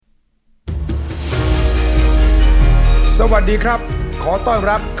สวัสดีครับขอต้อน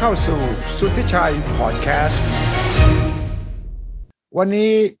รับเข้าสู่สุทธิชัยพอดแคสต์วัน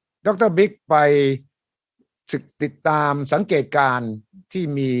นี้ดร.บิ๊กไปติดตามสังเกตการณ์ที่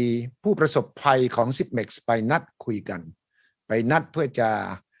มีผู้ประสบภัยของ Zipmex ไปนัดคุยกันไปนัดเพื่อจะ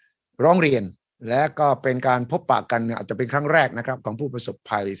ร้องเรียนและก็เป็นการพบปะกันอาจจะเป็นครั้งแรกนะครับของผู้ประสบ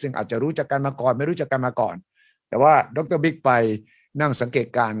ภัยซึ่งอาจจะรู้จักกันมาก่อนไม่รู้จักกันมาก่อนแต่ว่าดร.บิ๊กไปนั่งสังเกต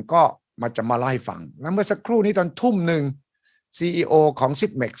การณ์ก็มาเล่าให้ฟังแล้วเมื่อสักครู่นี้ตอนทุ่มหนึ่ง CEO ของ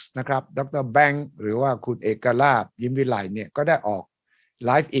Zipmex นะครับดร.แบงค์หรือว่าคุณเอกลาภยิ้มวิไลเนี่ยก็ได้ออกไ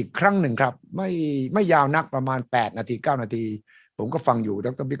ลฟ์อีกครั้งหนึ่งครับไม่ยาวนักประมาณ8นาที9นาทีผมก็ฟังอยู่ด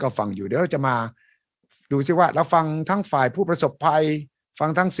ร.บิ๊กก็ฟังอยู่เดี๋ยวเราจะมาดูซิว่าเราฟังทั้งฝ่ายผู้ประสบภัยฟัง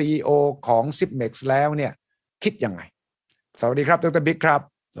ทั้ง CEO ของ Zipmex แล้วเนี่ยคิดยังไงสวัสดีครับดร.บิ๊กครับ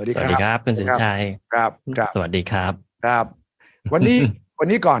สวัสดีครับคุณสุทธิชัยครับสวัสดีครับครับวัน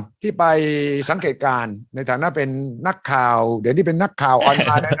นี้ก่อนที่ไปสังเกตการณ์ในฐานะเป็นนักข่าวเดี๋ยวนี้เป็นนักข่าวออนไ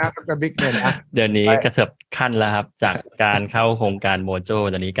ลน์นะดร.บิ๊กเนี่ยนะเดี๋ยวนี้กระเถิบขั้นแล้วครับจากการเข้าโครงการโมโจ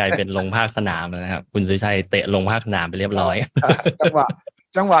ตอนนี้กลายเป็นลงภาคสนามแล้วนะครับคุณสุทธิชัยเตะลงภาคสนามไปเรียบร้อยจัง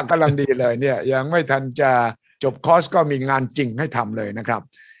หวะกำลังดีเลยเนี่ยยังไม่ทันจะจบคอร์สก็มีงานจริงให้ทำเลยนะครับ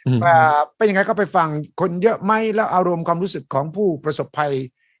เป็นยังไงก็ไปฟังคนเยอะไหมแล้วอารมณ์ความรู้สึกของผู้ประสบภัย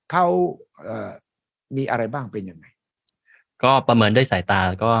เขามีอะไรบ้างเป็นยังไงก็ประเมินด้วยสายตา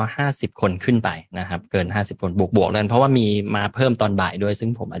ก็50คนขึ้นไปนะครับเกิน50คนบวกๆเลยเพราะว่ามีมาเพิ่มตอนบ่ายด้วยซึ่ง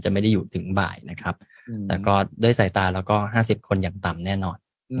ผมอาจจะไม่ได้อยู่ถึงบ่ายนะครับแล้วก็ด้วยสายตาแล้วก็50คนอย่างต่ำแน่นอน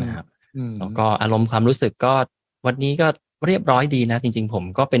นะครับแล้วก็อารมณ์ความรู้สึกก็วันนี้ก็เรียบร้อยดีนะจริงๆผม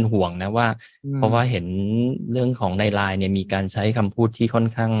ก็เป็นห่วงนะว่าเพราะว่าเห็นเรื่องของในไลน์เนี่ยมีการใช้คำพูดที่ค่อน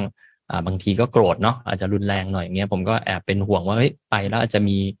ข้างบางทีก็โกรธเนาะอาจจะรุนแรงหน่อยอย่างเงี้ยผมก็แอบเป็นห่วงว่าเฮ้ยไปแล้วอาจจะ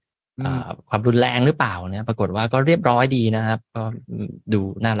มีความรุนแรงหรือเปล่าเนี่ยปรากฏว่าก็เรียบร้อยดีนะครับก็ดู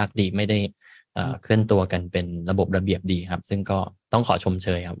น่ารักดีไม่ได้เคลื่อนตัวกันเป็นระบบระเบียบดีครับซึ่งก็ต้องขอชมเช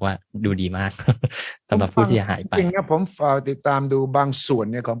ยครับว่าดูดีมากสำหรับผู้ที่หายไปจริงนะผมติดตามดูบางส่วน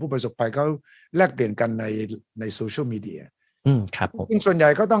เนี่ยของผู้ประสบภัยเขาแลกเปลี่ยนกันในโซเชียลมีเดียครับผมส่วนใหญ่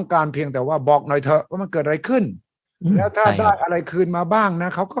ก็ต้องการเพียงแต่ว่าบอกหน่อยเถอะว่ามันเกิดอะไรขึ้นแล้วถ้าได้อะไรคืนมาบ้างนะ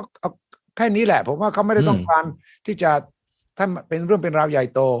เขาก็เอาแค่นี้แหละผมว่าเขาไม่ได้ต้องการที่จะถ้าเป็นเรื่องเป็นราวใหญ่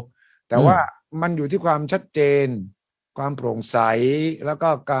โตแต่ว่ามันอยู่ที่ความชัดเจนความโปร่งใสแล้วก็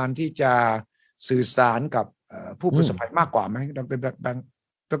การที่จะสื่อสารกับผู้ประสบภัยมากกว่าไหมดร.แบงค์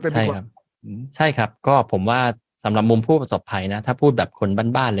ดร.ใช่ครับใช่ครับก็ผมว่าสำหรับมุมผู้ประสบภัยนะถ้าพูดแบบคน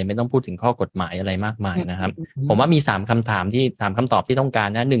บ้านๆเลยไม่ต้องพูดถึงข้อกฎหมายอะไรมากมายนะครับผมว่ามี3คำถามที่3คำตอบที่ต้องการ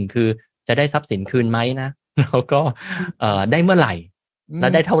นะ1คือจะได้ทรัพย์สินคืนไหมนะแล้วก็ได้เมื่อไหร่และ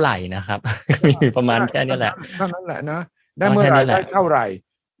ได้เท่าไหร่นะครับมีประมาณแค่นี้แหละนั่นแหละนะได้เมื่อไหร่ได้เท่าไหร่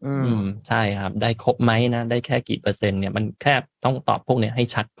ใช่ครับได้ครบไหมนะได้แค่กี่เปอร์เซ็นต์เนี่ยมันแค่ต้องตอบพวกนี้ให้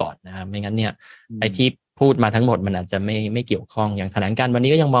ชัดก่อนนะครับไม่งั้นเนี่ยไอ้ที่พูดมาทั้งหมดมันอาจจะไม่เกี่ยวข้องอย่างแถลงการวัน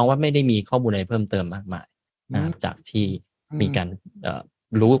นี้ก็ยังมองว่าไม่ได้มีข้อมูลอะไรเพิ่มเติมมากมายนะครับจากที่มีการ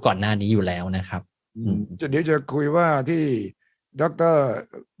รู้ก่อนหน้านี้อยู่แล้วนะครับเดี๋ยวจะคุยว่าที่ดร.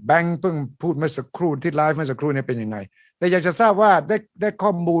แบงค์เพิ่งพูดเมื่อสักครู่ที่ไลฟ์เมื่อสักครู่เนี่ยเป็นยังไงแต่อยากจะทราบว่าได้ข้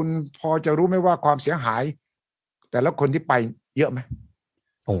อมูลพอจะรู้ไหมว่าความเสียหายแต่ละคนที่ไปเยอะไหม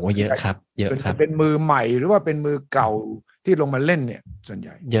โอ้เยอะครับเยอะครับเป็นมือใหม่หรือว่าเป็นมือเก่าที่ลงมาเล่นเนี่ยส่วนให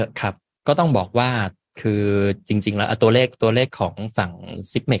ญ่เยอะครับก็ต้องบอกว่าคือจริงๆแล้วตัวเลขของฝั่ง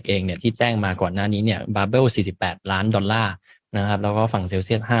Zipmex เองเนี่ยที่แจ้งมาก่อนหน้านี้เนี่ยบาเบล$48 ล้านนะครับแล้วก็ฝั่งเซลเ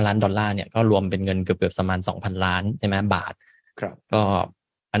ซียส$5 ล้านเนี่ยก็รวมเป็นเงินเกือบประมาณ 2,000 ล้านใช่ไหมบาทครับก็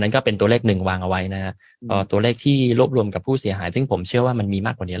อันนั้นก็เป็นตัวเลขหนึ่งวางเอาไว้นะฮะตัวเลขที่รวบรวมกับผู้เสียหายซึ่งผมเชื่อว่ามันมีม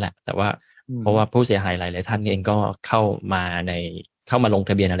ากกว่านี้แหละแต่ว่าเพราะว่าผู้เสียหายหลายๆท่านเองก็เข้ามาลง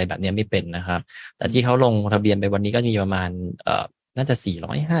ทะเบียนอะไรแบบนี้ไม่เป็นนะครับแต่ที่เขาลงทะเบียนไปวันนี้ก็มีประมาณน่าจะ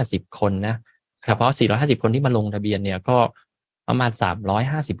450คนนะเฉพาะ450คนที่มาลงทะเบียนเนี่ยก็ประมาณ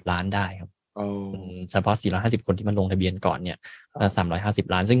350 ล้านได้ครับเฉพาะ450คนที่มาลงทะเบียนก่อนเนี่ย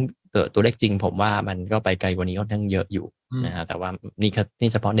350 ล้านซึ่งตัวเลขจริงผมว่ามันก็ไปไกลกว่านี้ค่อนข้างเยอะอยู่นะฮะแต่ว่านี่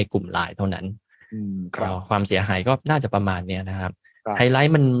เฉพาะในกลุ่มไลน์เท่านั้นความเสียหายก็น่าจะประมาณเนี้ยนะครับไฮไล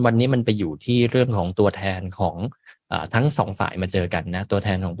ท์วันนี้มันไปอยู่ที่เรื่องของตัวแทนของทั้งสองฝ่ายมาเจอกันนะตัวแท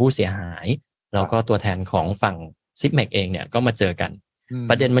นของผู้เสียหายแล้วก็ตัวแทนของฝั่ง Zipmex เองเนี่ยก็มาเจอกัน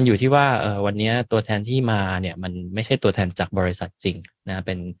ประเด็นมันอยู่ที่ว่าวันนี้ตัวแทนที่มาเนี่ยมันไม่ใช่ตัวแทนจากบริษัทจริงนะเ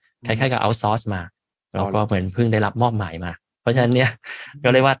ป็นคล้ายๆกับ outsource มาแล้วก็เหมือนเพิ่งได้รับมอบหมายมาเพราะฉะนั้นเนี่ยก็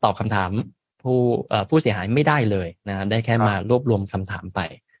เรียกว่าตอบคำถามผู้เสียหายไม่ได้เลยนะได้แค่มารวบรวมคำถามไป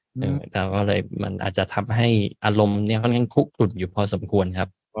แต่ก็เลยมันอาจจะทำให้อารมณ์เนี่ยค่อนข้างคุกรุ่นอยู่พอสมควรครับ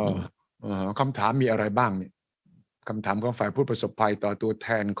คำถามมีอะไรบ้างเนี่ยคำถามของฝ่ายผู้ประสบภัยต่อตัวแท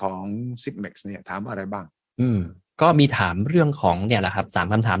นของ Zipmex เนี่ยถามอะไรบ้างก็มีถามเรื่องของเนี่ยแหละครับ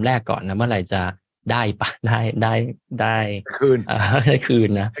3คำถามแรกก่อนนะเมื่อไหร่จะ ได้ปะได้คืน ได้คืน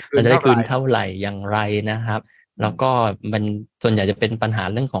นะ ได้คืน เราจะได้คืน เท่า เท่าไหร่อย่างไรนะครับ แล้วก็มันส่วนใหญ่จะเป็นปัญหา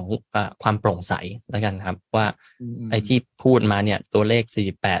เรื่องของความโปร่งใสแล้วกันครับว่าไอ้ที่พูดมาเนี่ยตัวเลข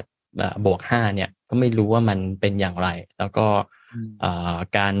48บวก5เนี่ยก็ไม่รู้ว่ามันเป็นอย่างไรแล้วก็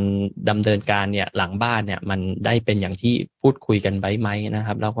การดำเนินการเนี่ยหลังบ้านเนี่ยมันได้เป็นอย่างที่พูดคุยกันไว้ไหมนะค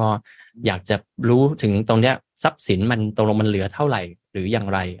รับแล้วก็อยากจะรู้ถึงตรงเนี้ยทรัพย์สินมันตกลงมันเหลือเท่าไหร่หรืออย่าง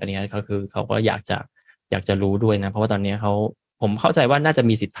ไรอันนี้ก็คือเขาก็อยากจะรู้ด้วยนะเพราะว่าตอนนี้ผมเข้าใจว่าน่าจะ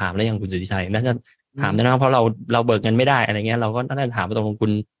มีสิทธิ์ถามแล้วอย่างคุณสุทธิชัยน่าจะถามได้นะเพราะเราเบิกเงินไม่ได้อะไรเงี้ยเราก็น่าจะถามว่าตกลงคุ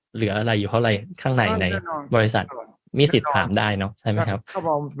ณเหลืออะไรอยู่เท่าไหร่ข้างในบริษัทมีสิทธิ์ถามได้เนาะใช่ไหมครับ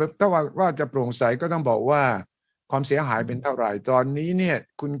ถ้าว่าจะโปร่งใสก็ต้องบอกว่าความเสียหายเป็นเท่าไหร่ตอนนี้เนี่ย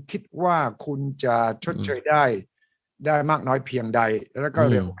คุณคิดว่าคุณจะชดเชยได้มากน้อยเพียงใดแล้วก็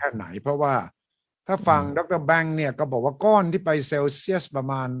เร็วแค่ไหนเพราะว่าถ้าฟังดร.แบงค์เนี่ยก็บอกว่าก้อนที่ไปเซลเซียสประ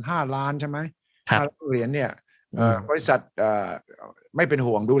มาณ5 ล้านใช่ไหม5 ล้านเหรียญเนี่ยบริษัทไม่เป็น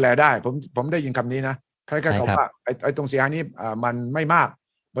ห่วงดูแลได้ผมได้ยินคำนี้นะใครๆก็ว่าไอ้ตรงเสียหายนี้มันไม่มาก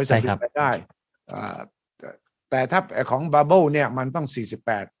บริษัทดูแลได้แต่ถ้าของบับเบิ้ลเนี่ยมันต้อง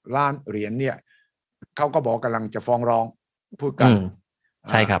48 ล้านเหรียญเนี่ยเขาก็บอกกำลังจะฟ้องร้องพูดกัน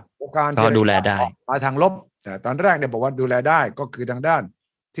ใช่ครับก็ดูแลได้มาทางลบแต่ตอนแรกเนี่ยบอกว่าดูแลได้ก็คือทางด้าน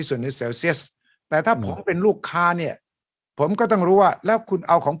ที่ส่วนในเซลเซียสแต่ถ้าผมเป็นลูกค้าเนี่ยผมก็ต้องรู้ว่าแล้วคุณเ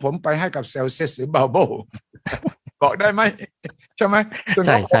อาของผมไปให้กับเซลเซียสหรือบับเบิ้ลบอกได้ไหมใช่ไหมใ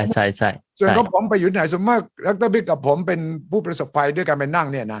ช่ส่วนของผมไปอยู่ไหนสมมติดร.บิ๊กกับผมเป็นผู้ประสบภัยด้วยกันไปนั่ง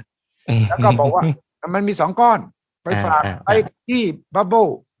เนี่ยนะแล้วก็บอกว่ามันมี2 ก้อนไปฝากไปที่บับเ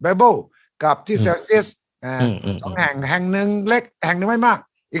บิ้ลกับที่เซลเซียส2 แห่งหนึ่งเล็กแห่งหนึ่งไม่มาก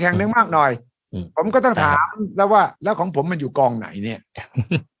อีกแห่งหนึ่งมากหน่อยผมก็ต้องถามแล้วว่าแล้วของผมมันอยู่กองไหนเนี่ย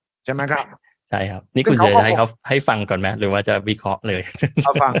ใช่ไหมครับใช่ครับนี่คุณจะให้เขาให้ฟังก่อนไหมหรือว่าจะวิเคราะห์เลยเอ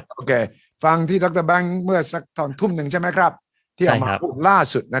าฟังโอเคฟังที่ดร.แบงค์เมื่อสักตอน 19:00 ใช่ไหมครับที่ออกมาพูดล่า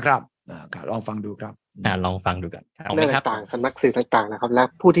สุดนะครับลองฟังดูครับลองฟังดูกันเรื่องต่างๆสำนักสื่อต่างๆนะครับและ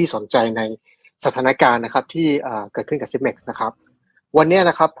ผู้ที่สนใจในสถานการณ์นะครับที่เกิดขึ้นกับ Zipmex นะครับวันนี้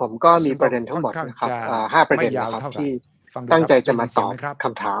นะครับผมก็มีประเด็นทั้งหมดนะครับ5 ประเด็นนะครับที่ตั้งใจจะมาตอบค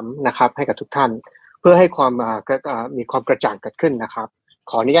ำถามนะครับให้กับทุกท่านเพื่อให้ความมีความกระจ่างเกิดขึ้นนะครับ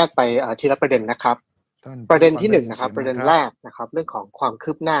ขออนุญาตไปทีละประเด็นนะครับประเด็นที่1นะครับประเด็นแรกนะครับเรื่องของความ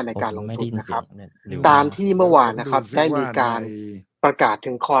คืบหน้าในการลงทุนนะครับตามที่เมื่อวานนะครับได้มีการประกาศ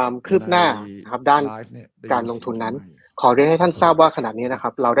ถึงความคืบหน้านะครับด้านการลงทุนนั้นขอเรียนให้ท่านทราบว่าขณะนี้นะครั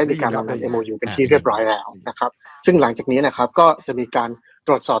บเราได้มีการลงนาม MOU เป็นที่เรียบร้อยแล้วนะครับซึ่งหลังจากนี้นะครับก็จะมีการต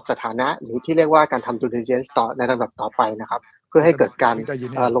รวจสอบสถานะหรือที่เรียกว่าการทำ due diligence ต่อในลำดับต่อไปนะครับเพื่อให้เกิดการ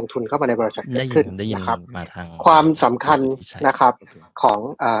ลงทุนเข้ามาในบริษัทเกิดขึ้นนะครับความสำคัญนะครับของ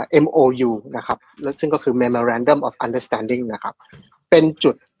MOU นะครับซึ่งก็คือ Memorandum of Understanding นะครับเป็น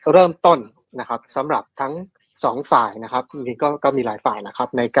จุดเริ่มต้นนะครับสำหรับทั้ง2 ฝ่ายนะครับนี่ก็มีหลายฝ่ายนะครับ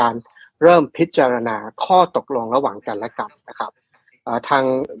ในการเริ่มพิจารณาข้อตกลงระหว่างกันและกันนะครับทาง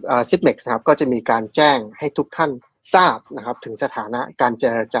Zipmex นะครับก็จะมีการแจ้งให้ทุกท่านทราบนะครับถึงสถานะการเจ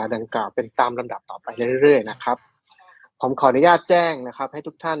รจาดังกล่าวเป็นตามลำดับต่อไปเรื่อยๆนะครับผมขออนุญาตแจ้งนะครับให้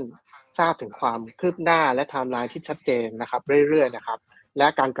ทุกท่านทราบถึงความคืบหน้าและไทม์ไลน์ที่ชัดเจนนะครับเรื่อยๆนะครับและ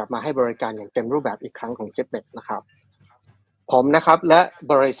การกลับมาให้บริการอย่างเต็มรูปแบบอีกครั้งของ Zipmex นะครับผมนะครับและ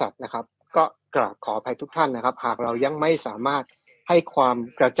บริษัทนะครับก็กราบขออภัยทุกท่านนะครับหากเรายังไม่สามารถให้ความ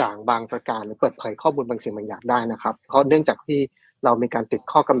กระจ่างบางประการหรือเปิดเผยข้อมูลบางสิ่งบางอย่างได้นะครับเพราะเนื่องจากที่เรามีการติด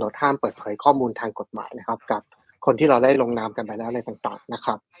ข้อกำหนดห้ามเปิดเผยข้อมูลทางกฎหมายนะครับกับคนที่เราได้ลงนามกันไปแล้วอะไรต่างๆนะค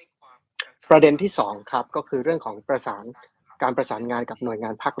รับประเด็นที่2ครับก็คือเรื่องของการประสานงานกับหน่วยงา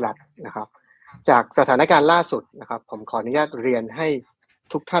นภาครัฐนะครับจากสถานการณ์ล่าสุดนะครับผมขออนุญาตเรียนให้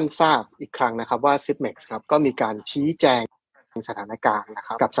ทุกท่านทราบอีกครั้งนะครับว่า Zipmex ครับก็มีการชี้แจงสถานการณ์นะค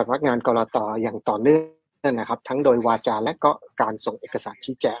รับกับสำนักงานกลต.อย่างต่อเนื่องนะครับทั้งโดยวาจาและก็การส่งเอกสาร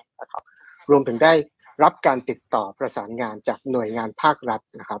ชี้แจงนะครับรวมถึงได้รับการติดต่อประสานงานจากหน่วยงานภาครัฐ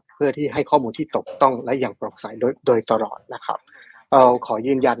นะครับเพื่อที่ให้ข้อมูลที่ถูกต้องและอย่างโปร่งใสโดยตลอดนะครับเราขอ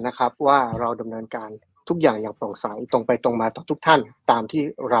ยืนยันนะครับว่าเราดำเนินการทุกอย่างอย่างโปร่งใสตรงไปตรงมาต่อทุกท่านตามที่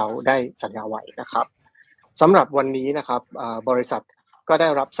เราได้สัญญาไว้นะครับสำหรับวันนี้นะครับบริษัทก็ได้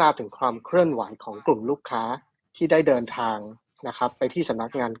รับทราบถึงความเคลื่อนไหวของกลุ่มลูกค้าที่ได้เดินทางนะครับไปที่สำนั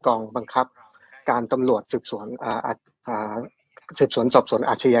กงานกองบังคับการตำรวจสืบสวนสอบสวน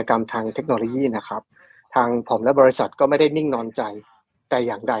อาชญากรรมทางเทคโนโลยีนะครับทางผมและบริษัทก็ไม่ได้นิ่งนอนใจแต่อ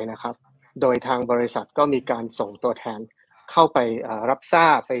ย่างใดนะครับโดยทางบริษัทก็มีการส่งตัวแทนเข้าไปรับทรา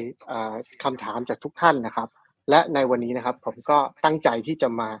บไปคำถามจากทุกท่านนะครับและในวันนี้นะครับผมก็ตั้งใจที่จะ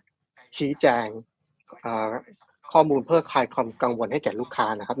มาชี้แจงข้อมูลเพื่อคลายความกังวลให้แก่ลูกค้า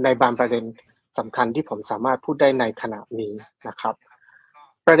นะครับในบางประเด็นสำคัญที่ผมสามารถพูดได้ในขณะนี้นะครับ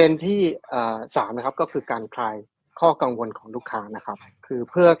ประเด็นที่3นะครับก็คือการคลายข้อกังวลของลูกค้านะครับคือ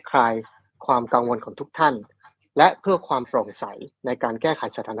เพื่อคลายความกังวลของทุกท่านและเพื่อความโปร่งใสในการแก้ไข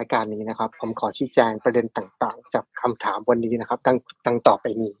สถานการณ์นี้นะครับผมขอชี้แจงประเด็นต่างๆจากคำถามวันนี้นะครับดังต่อไป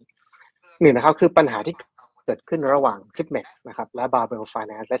นี้1นะครับคือปัญหาที่เกิดขึ้นระหว่าง Zipmex นะครับและ Barbell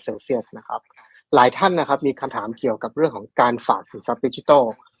Finance และ Celsius นะครับหลายท่านนะครับมีคำถามเกี่ยวกับเรื่องของการฝากสินทรัพย์ดิจิทัล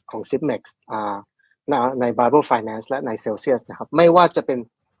ของ Zipmex ใน Barbell Finance และใน Celsius นะครับไม่ว่าจะเป็น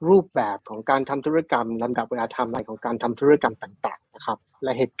รูปแบบของการทำธุรกรรมลำดับเวลาไทม์ไลน์ของการทำธุรกรรมต่างๆนะครับแล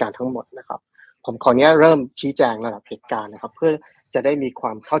ะเหตุการณ์ทั้งหมดนะครับผมขออนุญาตเริ่มชี้แจงระดับเหตุการณ์นะครับเพื่อจะได้มีคว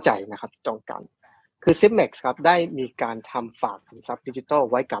ามเข้าใจนะครับตรงกันคือ Zipmex ครับได้มีการทำฝากสินทรัพย์ดิจิทัล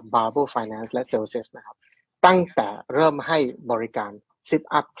ไว้กับ Barbell Finance และ Celsius นะครับตั้งแต่เริ่มให้บริการ Zip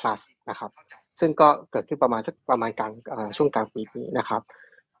Up Plus นะครับซึ่งก็เกิดขึ้นประมาณกลางช่วงกลางปีนี้นะครับ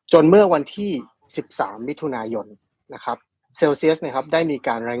จนเมื่อวันที่13มิถุนายนนะครับCelsius นะครับได้มีก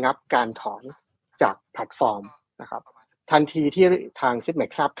ารระงับการถอนจากแพลตฟอร์มนะครับทันทีที่ทาง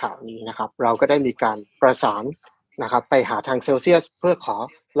Zipmex ทราบข่าวนี้นะครับเราก็ได้มีการประสานนะครับไปหาทาง Celsius เพื่อขอ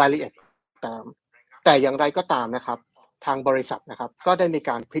รายละเอียดแต่อย่างไรก็ตามนะครับทางบริษัทนะครับก็ได้มี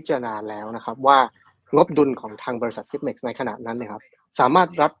การพิจารณาแล้วนะครับว่างบดุลของทางบริษัท Zipmex ในขณะนั้นนะครับสามารถ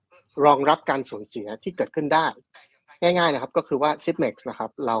รองรับการสูญเสียที่เกิดขึ้นได้ง่ายๆนะครับก็คือว่า Zipmex นะครั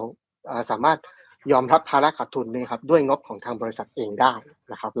บเราสามารถยอมรับภาระขาดทุนนี่ครับด้วยงบของทางบริษัทเองได้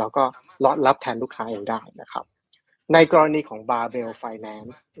นะครับแล้วก็รับแทนลูกค้าเองได้นะครับในกรณีของ Barbell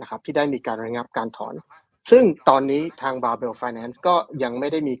Finance นะครับที่ได้มีการระงับการถอนซึ่งตอนนี้ทาง Barbell Finance ก็ยังไม่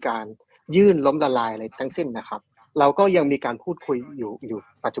ได้มีการยื่นล้มละลายอะไรทั้งสิ้นนะครับเราก็ยังมีการพูดคุยอยู่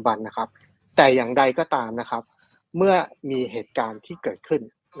ปัจจุบันนะครับแต่อย่างใดก็ตามนะครับเมื่อมีเหตุการณ์ที่เกิดขึ้น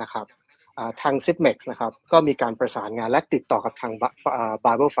นะครับทาง Zipmex นะครับก็มีการประสานงานและติดต่อกับทาง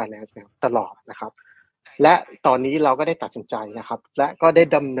Barbell Finance ตลอดนะครับและตอนนี้เราก็ได้ตัดสินใจนะครับและก็ได้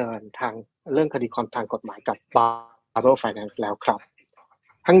ดำเนินทางเรื่องคดีความทางกฎหมายกับ Barbell Finance แล้วครับ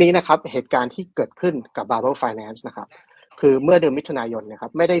ทั้งนี้นะครับเหตุการณ์ที่เกิดขึ้นกับ Barbell Finance นะครับคือเมื่อเดือนมิถุนายนนะครั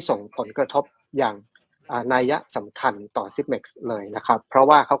บไม่ได้ส่งผลกระทบอย่างนัยสำคัญต่อ Zipmex เลยนะครับเพราะ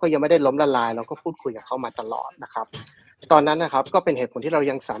ว่าเขาก็ยังไม่ได้ล้มละลายเราก็พูดคุยกับเขามาตลอดนะครับตอนนั้นนะครับก็เป็นเหตุผลที่เรา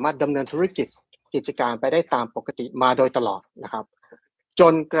ยังสามารถดำเนินธุรกิจการไปได้ตามปกติมาโดยตลอดนะครับจ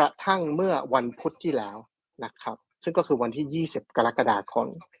นกระทั่งเมื่อวันพุธที่แล้วนะครับซึ่งก็คือวันที่20กรกฎาค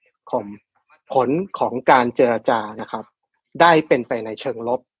มผลของการเจรจานะครับได้เป็นไปในเชิงล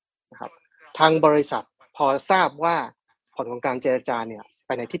บนะครับทางบริษัทพอทราบว่าผลของการเจรจาเนี่ยไป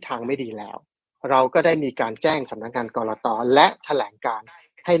ในทิศทางไม่ดีแล้วเราก็ได้มีการแจ้งสำนักงานกลต.และแถลงการ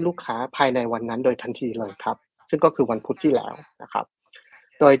ให้ลูกค้าภายในวันนั้นโดยทันทีเลยครับซึ่งก็คือวันพุธที่แล้วนะครับ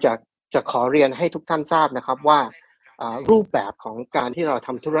โดยจะขอเรียนให้ทุกท่านทราบนะครับว่ารูปแบบของการที่เราท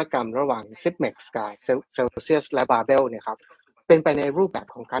ำธุรกรรมระหว่าง Zipmex กับ Celsius และ Barbell เนี่ยครับเป็นไปในรูปแบบ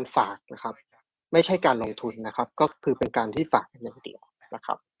ของการฝากนะครับไม่ใช่การลงทุนนะครับก็คือเป็นการที่ฝากอย่างเดียวนะค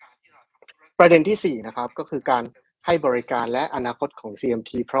รับประเด็นที่4นะครับก็คือการให้บริการและอนาคตของ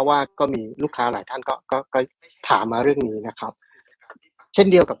CMT เพราะว่าก็มีลูกค้าหลายท่านก็ถามมาเรื่องนี้นะครับเช่น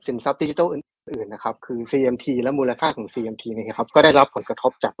เดียวกับสินทรัพย์ดิจิทัลอื่นนะครับคือ CMT และมูลค่าของ CMT นะครับก็ได้รับผลกระท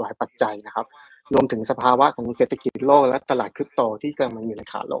บจากหลายปัจจัยนะครับรวมถึงสภาวะของเศรษฐกิจโลกและตลาดคริปโตที่กำลังอยู่ใน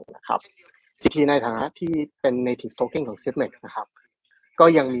ขาลงนะครับ CMT ในฐานะที่เป็น native token ของ Zipmex นะครับก็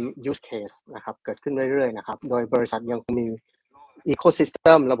ยังมี use case นะครับเกิดขึ้นเรื่อยๆนะครับโดยบริษัทยังคงมี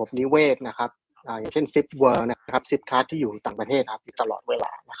ecosystem ระบบนิเวศนะครับอย่างเช่น Zip World นะครับ Zip Card ที่อยู่ต่างประเทศครับตลอดเวล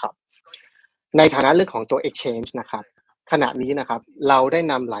านะครับในฐานะเรื่องของตัว exchange นะครับขณะนี้นะครับเราได้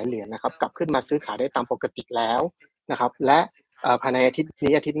นำหลายเหรียญนะครับกลับขึ้นมาซื้อขายได้ตามปกติแล้วนะครับและภายในอาทิต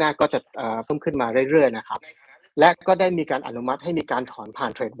ย์หน้าก็จะเพิ่มขึ้นมาเรื่อยๆนะครับและก็ได้มีการอนุมัติให้มีการถอนผ่า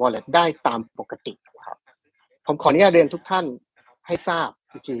น Trade Wallet ได้ตามปกตินะครับผมขออนุญาตเรียนทุกท่านให้ทราบ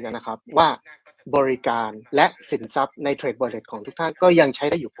อีกทีกันนะครับว่าบริการและสินทรัพย์ใน Trade Wallet ของทุกท่านก็ยังใช้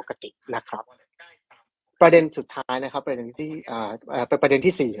ได้อยู่ปกตินะครับประเด็นสุดท้ายนะครับประเด็น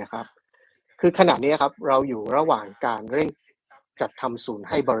ที่4นะครับคือขณะนี้ครับเราอยู่ระหว่างการเร่งจัดทำศูนย์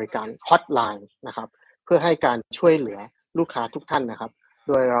ให้บริการฮอตไลน์นะครับเพื่อให้การช่วยเหลือลูกค้าทุกท่านนะครับ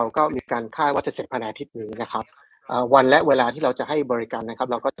โดยเราก็มีการคาดว่าจะเสร็จภายในอาทิตย์นี้นะครับวันและเวลาที่เราจะให้บริการนะครับ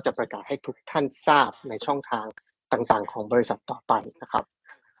เราก็จะประกาศให้ทุกท่านทราบในช่องทางต่างๆของบริษัทต่อไปนะครับ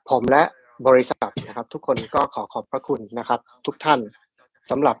ผมและบริษัทนะครับทุกคนก็ขอบพระคุณนะครับทุกท่าน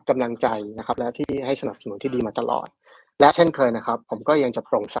สำหรับกำลังใจนะครับและที่ให้สนับสนุนที่ดีมาตลอดและเช่นเคยนะครับผมก็ยังจะโ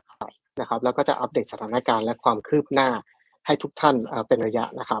ปร่งใสนะครับแล้วก็จะอัปเดตสถานการณ์และความคืบหน้าให้ทุกท่านเป็นระยะ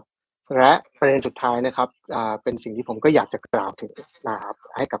นะครับและประเด็นสุดท้ายนะครับเป็นสิ่งที่ผมก็อยากจะกล่าวถึงนะครับ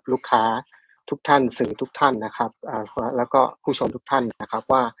ให้กับลูกค้าทุกท่านสื่อทุกท่านนะครับแล้วก็ผู้ชมทุกท่านนะครับ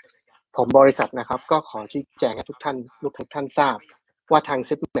ว่าผมบริษัทนะครับก็ขอชี้แจงให้ทุกท่านทราบ ว่าทาง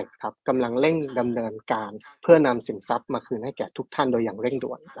Zipmex ครับกำลังเร่งดำเนินการเพื่อนำสินทรัพย์มาคืนให้แก่ทุกท่านโดยอย่างเร่ง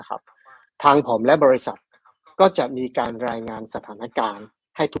ด่วนนะครับทางผมและบริษัทก็จะมีการรายงานสถานการณ์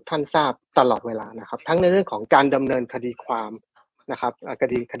ให้ทุกท่านทราบตลอดเวลานะครับทั้งในเรื่องของการดำเนินคดีความนะครับค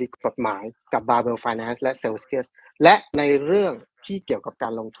ดีกฎหมายกับ Barbell Finance และ Celsius และในเรื่องที่เกี่ยวกับกา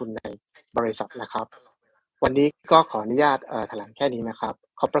รลงทุนในบริษัทนะครับวันนี้ก็ขออนุญาตแถลงแค่นี้นะครับ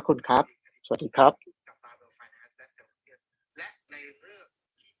ขอบพระคุณครับสวัสดีครับและในเรื่อง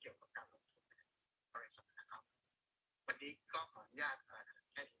ที่เกี่ยวกับการลงทุนในบริษัทนะครับวันนี้ก็ขออนุญาตแถล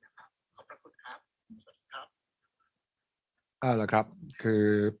งแค่นี้นะครับขอบพระคุณครับสวัสดีครับล่ะครับคือ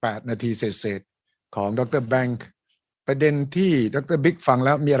8นาทีเศษๆของดร.แบงค์ประเด็นที่ดร.บิ๊กฟังแ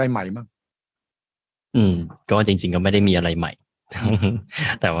ล้วมีอะไรใหม่มั้งก็จริงๆก็ไม่ได้มีอะไรใหม่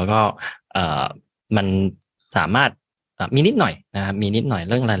แต่ว่าก็มันสามารถมีนิดหน่อยนะครับมีนิดหน่อย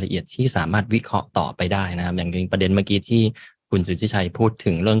เรื่องรายละเอียดที่สามารถวิเคราะห์ต่อไปได้นะครับอย่างประเด็นเมื่อกี้ที่คุณสุทธิชัยพูด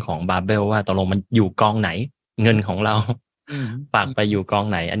ถึงเรื่องของบาร์เบลว่าตกลงมันอยู่กองไหนเงินของเราฝากไปอยู่กอง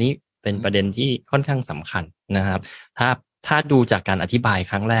ไหนอันนี้เป็นประเด็นที่ค่อนข้างสำคัญนะครับถ้าดูจากการอธิบาย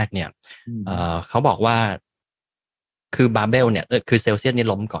ครั้งแรกเนี่ยเขาบอกว่าคือบาร์เบลเนี่ยคือเซลเซียสนี่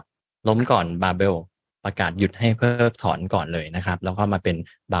ล้มก่อนบาร์เบลประกาศหยุดให้เพิกถอนก่อนเลยนะครับแล้วก็มาเป็น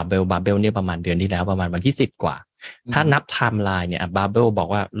บาร์เบลเนี่ยประมาณเดือนที่แล้วประมาณวันที่10กว่าถ้านับไทม์ไลน์เนี่ยบาร์เบลบอก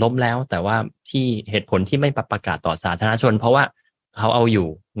ว่าล้มแล้วแต่ว่าที่เหตุผลที่ไม่ประกาศต่อสาธารณชนเพราะว่าเขาเอาอยู่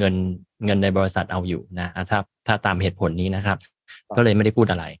เงินในบริษัทเอาอยู่นะถ้าตามเหตุผลนี้นะครับก็เลยไม่ได้พูด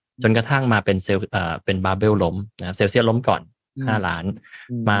อะไรจนกระทั่งมาเป็นบาร์เบลล้มนะเซลเซียสล้มก่อน5 ล้าน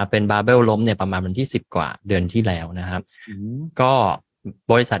มาเป็นบาร์เบลล้มเนี่ยประมาณวันที่10กว่าเดือนที่แล้วนะครับก็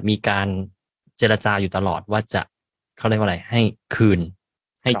บริษัทมีการเจรจาอยู่ตลอดว่าจะเขาเรียกว่าอะไรให้คืน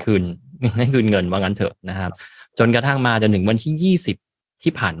เงินว่างั้นเถอะนะครับจนกระทั่งมาจนถึงวันที่20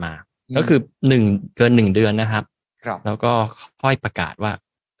ที่ผ่านมาก็คือเกิน1เดือนนะครับแล้วก็ค่อยประกาศว่า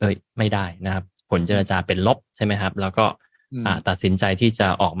ไม่ได้นะครับผลเจรจาเป็นลบใช่ไหมครับแล้วก็ตัดสินใจที่จะ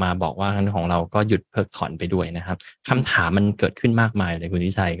ออกมาบอกว่างั้นของเราก็หยุดเพิกถอนไปด้วยนะครับคำถามมันเกิดขึ้นมากมายเลยคุณ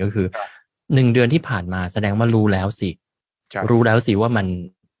วิชัยก็คือ1เดือนที่ผ่านมาแสดงว่ารู้แล้วสิว่ามัน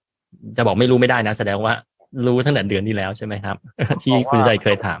จะบอกไม่รู้ไม่ได้นะแสดงว่ารู้ตั้งแต่เดือนที่แล้วใช่ไหมครับที่คุณวิชัยเค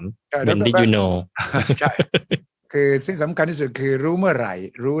ยถาม When did you know ใช่คือสิ่งสำคัญที่สุดคือรู้เมื่อไหร่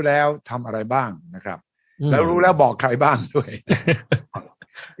รู้แล้วทำอะไรบ้างนะครับแล้วรู้แล้วบอกใครบ้างด้วย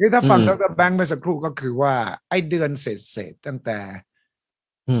คือถ้าฟังดร.แบงค์เมื่อสักครู่ก็คือว่าไอ้เดือนเศษตั้งแต่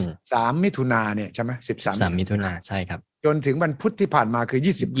3มิถุนาเนี่ยใช่ไหม13มิถุนาใช่ครับจนถึงวันพุธที่ผ่านมาคือ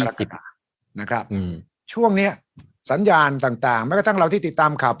20กรกฎาคมนะครับช่วงเนี้ยสัญญาณต่างๆแม้กระทั่งเราที่ติดตา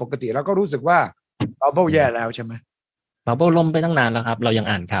มข่าวปกติเราก็รู้สึกว่าบับเบิ้ลแย่แล้วใช่ไหมบับเบิ้ลล้มไปตั้งนานแล้วครับเรายัง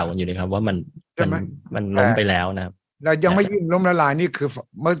อ่านข่าวกันอยู่เลยครับว่ามันล้มไปแล้วนะครับเรายังไม่ยื่นล้มละลายนี่คือ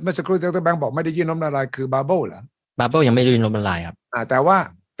เมื่อสักครู่ดร.แบงค์บอกไม่ได้ยื่นล้มละลายคือบับเบิ้ลเหรอบับเบิ้ลยังไม่ยื่นล้มละลายครับแต่ว่า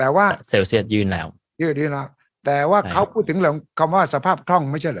เซลเซียสยื่นแล้วแต่ว่าเขาพูดถึงเรื่องคำว่าสภาพคล่อง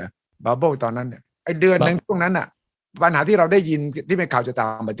ไม่ใช่เหรอบับเบิ้ลตอนนั้นเนี่ยไอเดือนนึงช่วงนั้นอ่ะปัญหาที่เราได้ยินที่เป็นข่าวจากต่า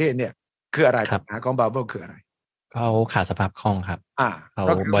งประเทศเนี่ยคืออะไรปัญหาของบับเบิ้ลคืออะไรเขาขาดสภาพคล่องครับเขา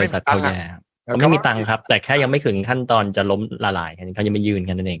บริษัทเขาแย่เขาไม่มีตังค์ครับแต่แค่ยังไม่ถึงขั้นตอนจะล้มละลายเขายังไม่ยืน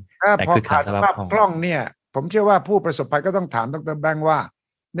กันนั่นเองแต่คือขาดสภาพคล่องเนี่ยผมเชื่อว่าผู้ประสบภัยก็ต้องถามดร.แบงค์ว่า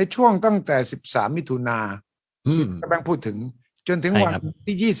ในช่วงตั้งแต่13มิถุนาที่ดร.แบงค์พูดถึงจนถึงวัน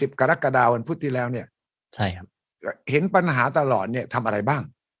ที่20กรกฎาคมวันพุธที่แล้วเนี่ยใช่ครับเห็นปัญหาตลอดเนี่ยทำอะไรบ้าง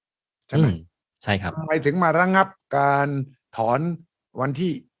ใช่ไหมใช่ครับทำไมถึงมาระงับการถอน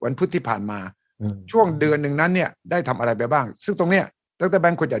วันพุธที่ผ่านมาช่วงเดือนหนึ่งนั้นเนี่ยได้ทำอะไรไปบ้างซึ่งตรงเนี้ยดร.แบ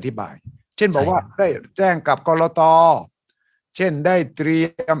งค์ควรจะอธิบายเช่นบอกว่าได้แจ้งกับกลต.เช่นได้เตรีย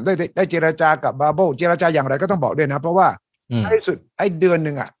มได้เจรจากับบาร์เบิลเจรจาอย่างไรก็ต้องบอกด้วยนะเพราะว่าในสุดไอ้เดือนห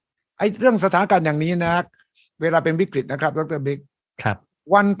นึ่งอ่ะไอ้เรื่องสถานการณ์อย่างนี้นะเวลาเป็นวิกฤตนะครับดร.บิ๊กครับ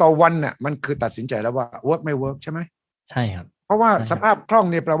วันต่อวันเนี่ยมันคือตัดสินใจแล้วว่า work ไม่ work ใช่ไหมใช่ครับเพราะว่าสภาพคล่อง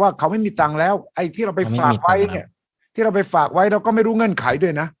เนี่ยแปลว่าเขาไม่มีตังค์แล้วไอ้ที่เราไปฝากไว้เนี่ยที่เราไปฝากไว้เราก็ไม่รู้เงื่อนไขด้ว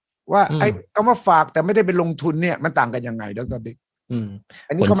ยนะว่าไอ้คำว่าฝากแต่ไม่ได้ไปลงทุนเนี่ยมันต่างกันยังไงดร.บิ๊ก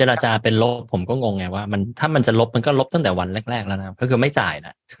ผลเจรจาเป็นลบผมก็งงไงว่ามันถ้ามันจะลบมันก็ลบตั้งแต่วันแรกๆแล้วนะก็คือไม่จ่ายน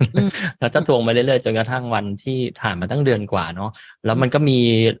ะแล้วจะทวงไปเรื่อยๆจนกระทั่งวันที่ผ่านมาตั้งเดือนกว่าเนาะแล้วมันก็มี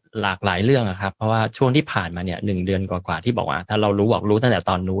หลากหลายเรื่องอะครับเพราะว่าช่วงที่ผ่านมาเนี่ย1เดือนกว่าๆที่บอกว่าถ้าเรารู้ตั้งแต่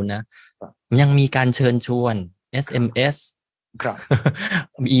ตอนนู้นนะยังมีการเชิญชวน SMS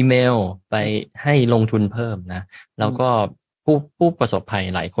อีเมลไปให้ลงทุนเพิ่มนะแล้วก็ผู้ประสบภัย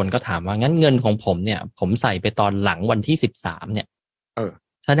หลายคนก็ถามว่างั้นเงินของผมเนี่ยผมใส่ไปตอนหลังวันที่13เนี่ย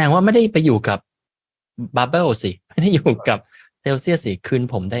แสดงว่าไม่ได้ไปอยู่กับบับเบิ้ลสิไม่ได้อยู่กับเซลเซียสสิคืน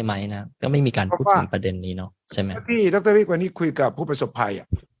ผมได้ไหมนะก็ไม่มีการพูดถึงประเด็นนี้เนาะใช่ไหมที่ดร.วิกวันนี้คุยกับผู้ประสบภัยอ่ะ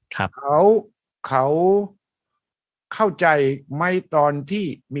ครับเขา เข้าใจไหมตอนที่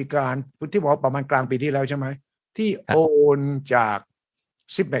มีการที่บอกประมาณกลางปีที่แล้วใช่ไหมที่โอนจาก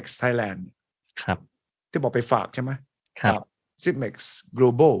Zipmex Thailand ครับที่บอกไปฝากใช่ไหม ครับ Zipmex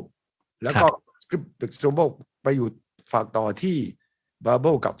Global แล้วก็ Zipmex Global ไปอยู่ฝากต่อที่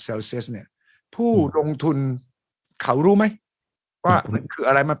Bubble กับ Celsius เนี่ยผู้ลงทุนเขารู้ไหมว่ามันคือ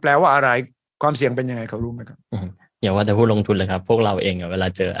อะไรมันแปลว่าอะไรความเสี่ยงเป็นยังไงเขารู้ไหมครับอย่าว่าแต่ผู้ลงทุนเลยครับพวกเราเองเวลา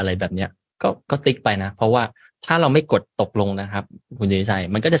เจออะไรแบบเนี้ยก็ติ๊กไปนะเพราะว่าถ้าเราไม่กดตกลงนะครับคุณสุริชัย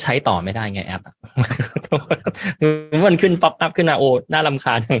มันก็จะใช้ต่อไม่ได้ไงแอปมันขึ้นป๊อปอัพขึ้นมาโอ้น่ารำค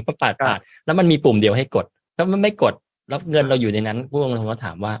าญก็ปาดแล้วมันมีปุ่มเดียวให้กดถ้ามันไม่กดแล้วเงินเราอยู่ในนั้นผู้ลงทุนก็ถ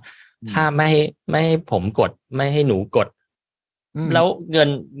ามว่าถ้าไม่ให้ผมกดไม่ให้หนูกดแล้วเ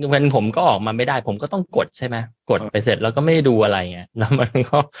งินผมก็ออกมาไม่ได้ผมก็ต้องกดใช่ไหมกดไปเสร็จแล้วก็ไม่ดูอะไรไงแล้วมัน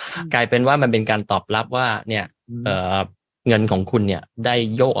ก็กลายเป็นว่ามันเป็นการตอบรับว่าเนี่ยเงินของคุณเนี่ยได้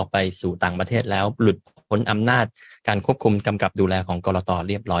โยกออกไปสู่ต่างประเทศแล้วหลุดพ้นอำนาจการควบคุมกำกับดูแลของกลต.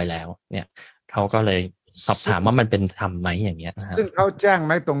เรียบร้อยแล้วเนี่ยเขาก็เลยสอบถามว่ามันเป็นธรรมไหมอย่างเงี้ยซึ่งเขาแจ้งไห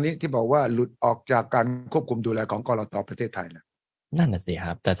มตรงนี้ที่บอกว่าหลุดออกจากการควบคุมดูแลของกลต.ประเทศไทยแล้วนั่นน่ะสิค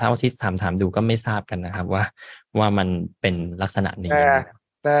รับแต่เท่าที่ถามดูก็ไม่ทราบกันนะครับว่ามันเป็นลักษณะนี้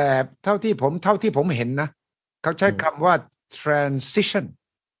แต่เท่าที่ผมเห็นนะเขาใช้คำว่า transition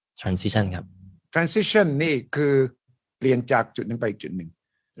ครับ transition นี่คือเปลี่ยนจากจุดหนึ่งไปอีกจุดหนึ่ง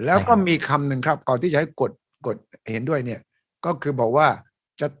แล้วก็มีคำหนึ่งครับก่อนที่จะให้กดเห็นด้วยเนี่ยก็คือบอกว่า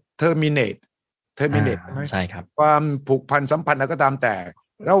จะ terminate ใช่ครับความผูกพันสัมพันธ์อะไรก็ตามแต่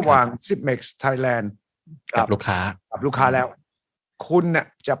ระหว่าง Zipmex Thailand กับลูกค้าแล้วคุณเนี่ย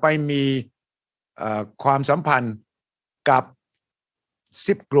จะไปมีความสัมพันธ์กับ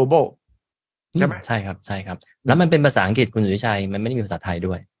Zip Global ใช่ไหมใช่ครับแล้วมันเป็นภาษาอังกฤษคุณสุริชัยมันไม่ได้มีภาษาไทย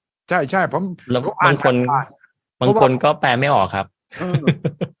ด้วยใช่ผมบางคนก็แปลไม่ออกครับ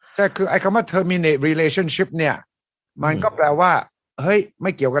ใช่คือไอ้คำว่า terminate relationship เนี่ยมันก็แปลว่าเฮ้ยไ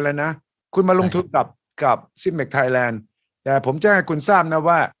ม่เกี่ยวกันแล้วนะคุณมาลงทุนกับ Zipmex Thailand แต่ผมแจ้งให้คุณทราบนะ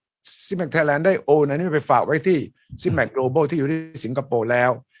ว่า Zipmex Thailand ได้โอนอันนี้ไปฝากไว้ที่ Zipmex Global ที่อยู่ที่สิงคโปร์แล้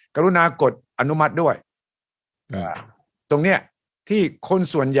วกรุณากดอนุมัติด้วยตรงเนี้ยที่คน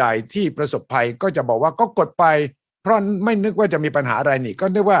ส่วนใหญ่ที่ประสบภัยก็จะบอกว่าก็กดไปเพราะไม่นึกว่าจะมีปัญหาอะไรนี่ก็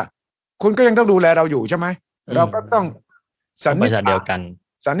นึกว่าคุณก็ยังต้องดูแลเราอยู่ใช่ไหมเราก็ต้องสันนิษฐานเดียวกัน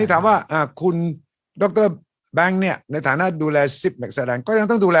สันนิษฐานว่าคุณดร.แบงค์เนี่ยในฐานะดูแล Zipmex Thailand ก็ยัง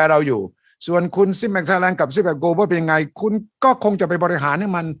ต้องดูแลเราอยู่ส่วนคุณ Zipmex Thailand กับ Zipmex Global เป็นยังไงคุณก็คงจะไปบริหารให้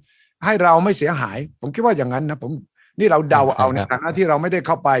มันให้เราไม่เสียหายผมคิดว่าอย่างนั้นนะนี่เราเดาเอาในฐานะที่เราไม่ได้เ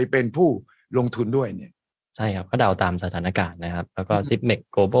ข้าไปเป็นผู้ลงทุนด้วยเนี่ยใช่ครับก็เดาตามสถานการณ์นะครับแล้วก็ Zipmex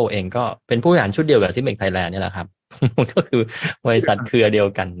Global เองก็เป็นผู้บริหารชุดเดียวกับ Zipmex Thailand นี่แหละครับก็คือบริษัทเครือเดียว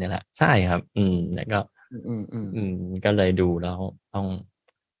กันนี่แหละใช่ครับแล้วก็ก็เลยดูแล้วต้อง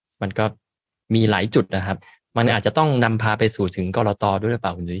มันก็มีหลายจุดนะครับมันอาจจะต้องนำพาไปสู่ถึงกลต.ด้วยหรือเปล่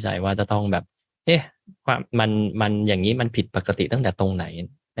าคุณสุริชัยว่าจะต้องแบบมันอย่างนี้มันผิดปกติตั้งแต่ตรงไหน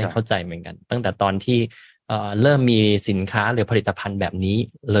ไม่เข้าใจเหมือนกันตั้งแต่ตอนที่เริ่มมีสินค้าหรือผลิตภัณฑ์แบบนี้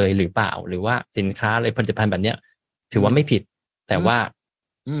เลยหรือเปล่าหรือว่าสินค้าหรือผลิตภัณฑ์แบบเนี้ยถือว่าไม่ผิดแต่ว่า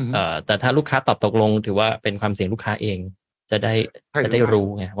แต่ถ้าลูกค้าตอบตกลงถือว่าเป็นความเสี่ยงลูกค้าเองจะได้รู้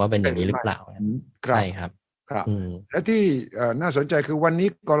ไงว่าเป็นอย่างนี้หรือเปล่าใช่ครับและที่น่าสนใจคือวันนี้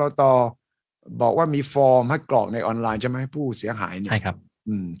กลต.บอกว่ามีฟอร์มให้กรอกในออนไลน์ใช่ไหมผู้เสียหายเนี่ยใช่ครับ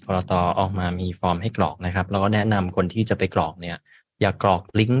กลต.ออกมามีฟอร์มให้กรอกนะครับแล้วก็แนะนำคนที่จะไปกรอกเนี่ยอย่ากรอก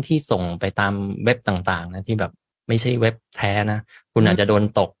ลิงก์ที่ส่งไปตามเว็บต่างๆนะที่แบบไม่ใช่เว็บแท้นะคุณอาจจะโดน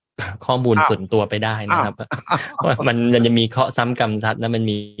ตกข้อมูลส่วนตัวไปได้นะครับว่ามันจะมีเคราะห์ซ้ำกรรมซัดนะมัน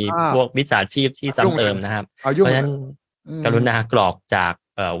มีพวกมิจฉาชีพที่ซ้ำเติมนะครับเพราะฉะนั้นกรุณากรอกจาก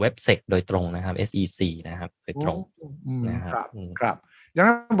เว็บเซกโดยตรงนะครับ SEC นะครับโดยตรงนะครับดัง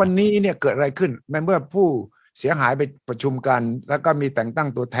นั้นวันนี้เนี่ยเกิดอะไรขึ้นเมื่อผู้เสียหายไปประชุมกันแล้วก็มีแต่งตั้ง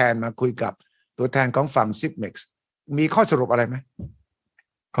ตัวแทนมาคุยกับตัวแทนของฝั่ง Zipmex มีข้อสรุปอะไรไหม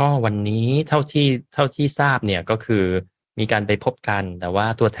ก็วันนี้เท่าที่ทราบเนี่ยก็คือมีการไปพบกันแต่ว่า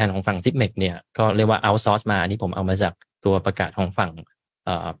ตัวแทนของฝั่ง Zipmex เนี่ยก็เรียกว่า outsource มาอันนี้ผมเอามาจากตัวประกาศของฝั่ง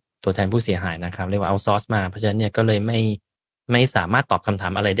ตัวแทนผู้เสียหายนะครับเรียกว่า outsource มาเพราะฉะนั้นเนี่ยก็เลยไม่สามารถตอบคำถา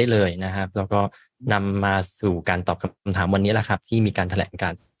มอะไรได้เลยนะครับแล้วก็นำมาสู่การตอบคำถามวันนี้แหละครับที่มีการแถลงกา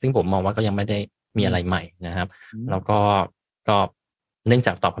รซึ่งผมมองว่าก็ยังไม่ได้มีอะไรใหม่นะครับแล้วก็เนื่องจ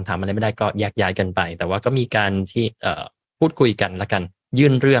ากตอบคำถามอะไรไม่ได้ก็แยกย้ายกันไปแต่ว่าก็มีการที่พูดคุยกันและกันยื่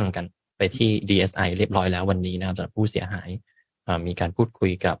นเรื่องกันไปที่ DSI เรียบร้อยแล้ววันนี้นะครับสำหรับผู้เสียหายมีการพูดคุ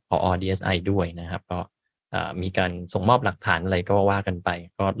ยกับผอ. DSI ด้วยนะครับก็มีการส่งมอบหลักฐานอะไรก็ว่ากันไป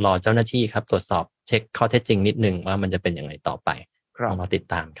ก็รอเจ้าหน้าที่ครับตรวจสอบเช็คข้อเท็จจริงนิดนึงว่ามันจะเป็นยังไงต่อไปลองมาติด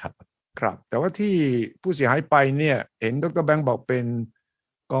ตามครับแต่ว่าที่ผู้เสียหายไปเนี่ยเห็นดร.แบงค์บอกเป็น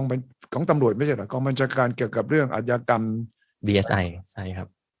กองของตำรวจไม่ใช่เหรอกองบัญชาการเกี่ยวกับเรื่องอาชญากรรม DSI ใช่ครับ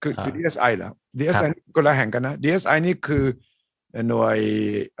คือ DSI เหรอ DSI คนละแห่งกันนะ DSI นี่คือหน่วย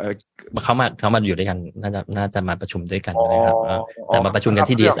เขามาอยู่ด้วยกันน่าจะมาประชุมด้วยกันนะครับแต่มาประชุมกัน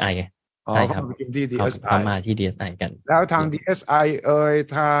ที่ DSI ใช่ครับเขามาที่ DSI กันแล้วทาง DSI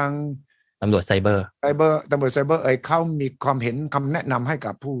ทางตำรวจไซเบอร์เขามีความเห็นคำแนะนำให้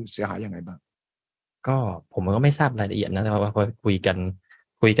กับผู้เสียหายยังไงบ้างก็ผมก็ไม่ทราบรายละเอียดนะแต่ว่าคุย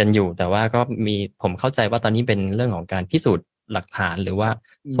กันอยู่แต่ว่าก็มีผมเข้าใจว่าตอนนี้เป็นเรื่องของการพิสูจน์หลักฐานหรือว่า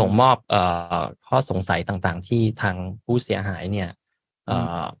ส่งมอบข้อสงสัยต่างๆที่ทางผู้เสียหายเนี่ย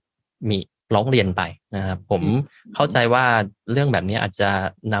มีร้องเรียนไปนะครับผมเข้าใจว่าเรื่องแบบนี้อาจจะ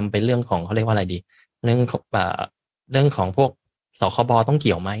นำไปเรื่องของเขาเรียกว่าอะไรดีเรื่องของพวกสคบต้องเ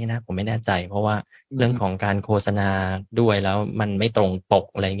กี่ยวไหมนะผมไม่แน่ใจเพราะว่าเรื่องของการโฆษณาด้วยแล้วมันไม่ตรงปก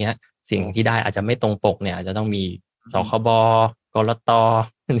อะไรเงี้ยสิ่งที่ได้อาจจะไม่ตรงปกเนี่ยอาจจะต้องมีสคบกลต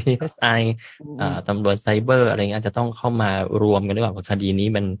DSI ตำรวจไซเบอร์อะไรเงี้ยจะต้องเข้ามารวมกันหรือเปล่าคดีนี้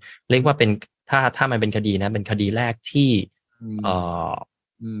มันเรียกว่าเป็นถ้ามันเป็นคดีนะเป็นคดีแรกที่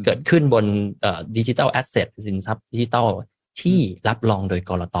เกิดขึ้นบนดิจิทัลแอสเซทสินทรัพย์ดิจิทัลที่รับรองโดย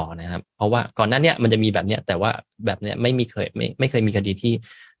กลตนะครับเพราะว่าก่อนหน้านี้มันจะมีแบบเนี้ยแต่ว่าแบบเนี้ยไม่เคยมีคดีที่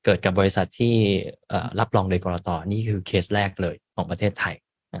เกิดกับบริษัทที่รับรองโดยกลตนี่คือเคสแรกเลยของประเทศไทย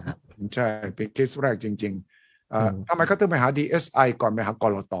นะครับใช่เป็นเคสแรกจริงๆทำไมเขาต้องไปหา DSI ก่อนไปหาก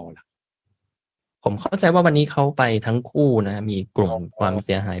ลตล่ะผมเข้าใจว่าวันนี้เขาไปทั้งคู่นะมีกลุ่มความเ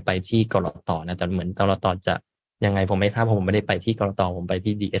สียหายไปที่กลตนะแต่เหมือนกลตจะยังไงผมไม่ทราบผมไม่ได้ไปที่กลตผมไป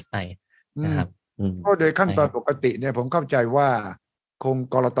ที่ DSI นะครับก็โดยขั้นตอนปกติเนี่ยผมเข้าใจว่าคง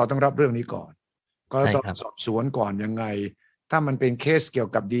กลตต้องรับเรื่องนี้ก่อนกลตสอบสวนก่อนยังไงถ้ามันเป็นเคสเกี่ยว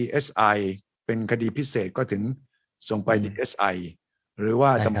กับ DSI เป็นคดีพิเศษก็ถึงส่งไป DSI หรือว่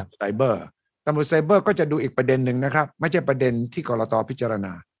าตำรวจไซเบอร์ก็จะดูอีกประเด็นหนึ่งนะครับไม่ใช่ประเด็นที่กลตพิจารณ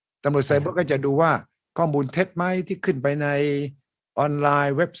าตำรวจไซเบอร์ก็จะดูว่าข้อมูลเท็จไหมที่ขึ้นไปในออนไล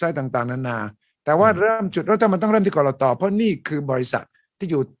น์เว็บไซต์ต่างๆนานาแต่ว่าเริ่มจุดแล้วถ้ามันต้องเริ่มที่กลตเพราะนี่คือบริษัทที่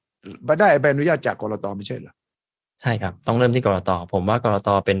อยู่มาได้ใบอนุญาตจากกลตไม่ใช่เหรอใช่ครับต้องเริ่มที่กลตผมว่ากลต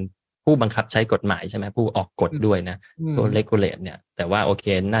เป็นผู้บังคับใช้กฎหมายใช่ไหมผู้ออกกฎด้วยนะตัวเลกูเลตเนี่ยแต่ว่าโอเค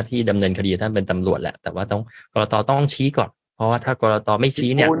หน้าที่ดำเนินคดีท่านเป็นตำรวจแหละแต่ว่ากลตต้องชี้ก่อนเพราะว่าถ้ากลตไม่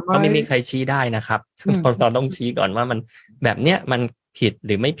ชี้เนี่ยก็ไม่มีใครชี้ได้นะครับกลตต้องชี้ก่อนว่ามันแบบเนี้ยมันผิดห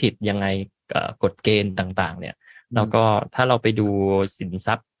รือไม่ผิดยังไงกฎเกณฑ์ต่างๆเนี่ยแล้วก็ถ้าเราไปดูสินท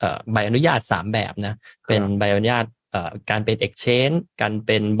รัพย์ใบอนุญาต3แบบนะเป็นใบอนุญาตการเป็น exchange การเ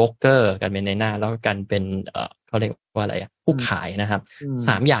ป็นโบรกเกอร์การเป็นในหน้าแล้วก็การเป็นเขาเรียกว่าอะไรผู้ขายนะครับ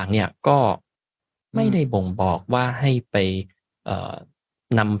3อย่างเนี่ยก็ไม่ได้บ่งบอกว่าให้ไป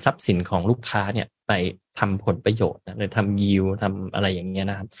นำทรัพย์สินของลูกค้าเนี่ยไปทำผลประโยชน์หรือทำยิวทำอะไรอย่างเงี้ย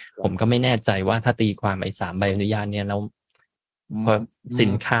นะครับผมก็ไม่แน่ใจว่าถ้าตีความไอ้3ใบอนุญาตเนี่ยแล้วสิ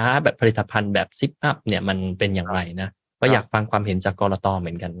นค้าแบบผลิตภัณฑ์แบบซิปอัพเนี่ยมันเป็นอย่างไรนะก็อยากฟังความเห็นจากกลตเห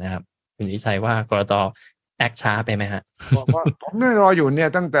มือนกันนะครับคุณวิชัยว่ากลตแอคช้าไปไหมฮะผมไม่รออยู่เนี่ย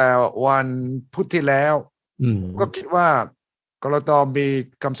ตั้งแต่วันพุธที่แล้วก็คิดว่ากลตมี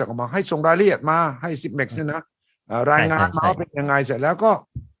คำสั่งออกมาให้ส่งรายละเอียดมาให้ Zipmex เนี่ยนะรายงานมาเป็นยังไงเสร็จแล้วก็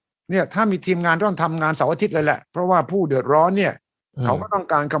เนี่ยถ้ามีทีมงานต้องทำงานเสาร์อาทิตย์เลยแหละเพราะว่าผู้เดือดร้อนเนี่ยเขาก็ต้อง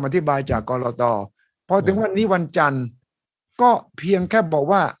การคำอธิบายจากกลตพอถึงวันนี้วันจันทร์ก็เพียงแค่บอก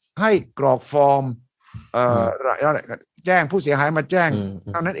ว่าให้กรอกฟอร์มแจ้งผู้เสียหายมาแจ้ง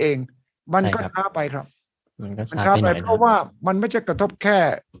เท่านั้นเองมันก็ช้าไปครับมันช้าไปเพราะว่ามันไม่ใช่กระทบแค่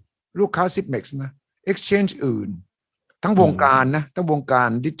ลูกค้า Zipmex นะ exchange อื่นทั้งวงการนะทั้งวงการ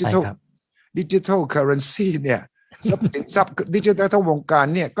ดิจิทัลเคอเรนซีเนี่ยทรัพย์ดิจิทัลทั้งวงการ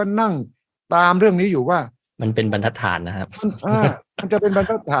เนี่ยก็นั่งตามเรื่องนี้อยู่ว่ามันเป็นบรรทัดฐานนะครับมันจะเป็นบรร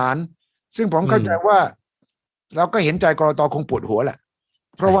ทัดฐานซึ่งผมเข้าใจว่าเราก็เห็นใจกลตคงปวดหัวแหละ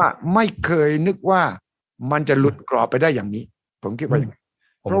เพราะว่าไม่เคยนึกว่ามันจะหลุดกรอบไปได้อย่างนี้ผมคิดว่าอย่างนี้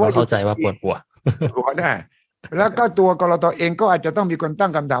เพราะว่าเข้าใจว่าปวดหัวแน่แล้วก็ตัวกลตเองก็อาจจะต้องมีคนตั้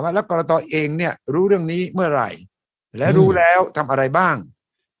งคำถามว่าแล้วกลตเองเนี่ยรู้เรื่องนี้เมื่อไหร่และรู้แล้วทำอะไรบ้าง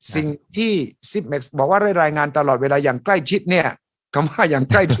สิ่งที่ Zipmex บอกว่าได้รายงานตลอดเวลาอย่างใกล้ชิดเนี่ยคำว่าอย่าง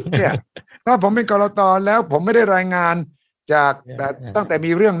ใกล้ชิดเนี่ยถ้าผมเป็นกลตแล้วผมไม่ได้รายงานจากตั้งแต่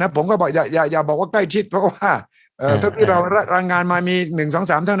มีเรื่องนะผมก็บอกอย่าบอกว่าใกล้ชิดเพราะว่าเท่าที่เรารายงานมามี1 2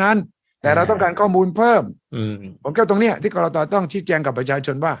 3เท่านั้นแต่เราต้องการข้อมูลเพิ่มผมก็ตรงเนี้ยที่กลตต้องชี้แจงกับประชาช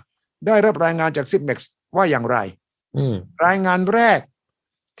นว่าได้รับรายงานจาก Zipmex ว่าอย่างไรรายงานแรก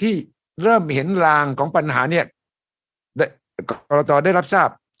ที่เริ่มเห็นลางของปัญหาเนี่ยกลตได้รับทราบ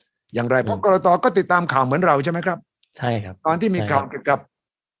อย่างไรเพราะกลตก็ติดตามข่าวเหมือนเราใช่ไหมครับใช่ครับตอนที่มีข่าวเกี่ยวกับ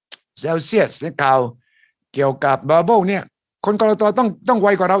เซลเซียสข่าวเกี่ยวกับบับเบิ้ลเนี่ยคนกลตต้องไว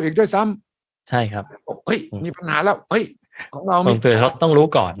กว่าเราอีกด้วยซ้ำใช่ครับเฮ้ยมีปัญหาแล้วเฮ้ย ของเรามีเขาต้องรู้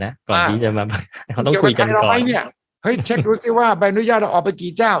ก่อนนะก่อนที่จะมาเขาต้องคุยกันก่อนเนี่ยเฮ้ยเช็คดูซิว่าใบอนุญาตเราออกไป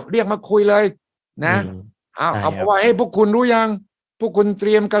กี่เจ้าเรียกมาคุยเลยนะเอาเพราะว่าให้พวกคุณรู้ยังพวกคุณเต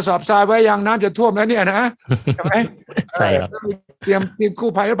รียมกระสอบทรายไว้ยังน้ำจะท่วมแล้วเนี่ยนะใช่ไหมใช่ครับเตรียมกู้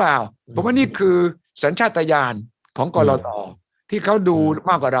ภัยหรือเปล่าผมว่านี่คือสัญชาตญาณของกลต.ที่เขาดู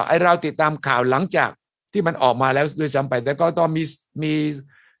มากกว่าเราไอเราติดตามข่าวหลังจากที่มันออกมาแล้วโดยซ้ำไปแต่กลต.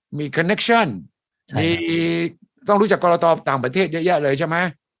มีคอนเนคชั่นมีต้องรู้จักกลต.ต่างประเทศเยอะแยะเลยใช่ไหม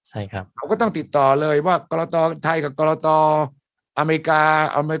ใช่ครับเขาก็ต้องติดต่อเลยว่ากลต.ไทยกับกลต.อเมริ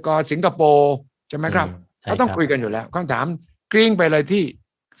กาสิงคโปร์ใช่ไหมครับเขาต้องคุยกันอยู่แล้วคำถามกริ้งไปเลยที่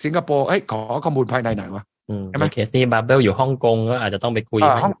สิงคโปร์ขอข้อมูลภายในหน่อยวะใช่ไหมเคสนี้บาเบลอยู่ฮ่องกงก็อาจจะต้องไปคุย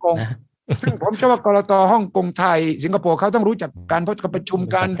ฮ่องกงซึ่งผมเชื่อว่ากลต.ฮ่องกงไทยสิงคโปร์เขาต้องรู้จักกันเพราะประชุม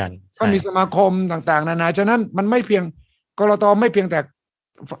กันก็มีสมาคมต่างๆนานาฉะนั้นมันไม่เพียงกลต.ไม่เพียงแต่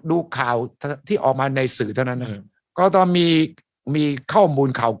ดูข่าวที่ออกมาในสื่อเท่านั้นนะกลต.มีข้อมูล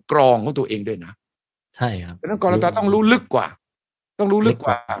ข่าวกรองของตัวเองด้วยนะใช่ครับฉะนั้นกลต.ต้องรู้ลึกกว่า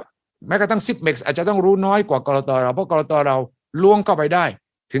แม้กระทั่ง Zipmex อาจจะต้องรู้น้อยกว่ากลต.เราเพราะกลต.เราล้วงเข้าไปได้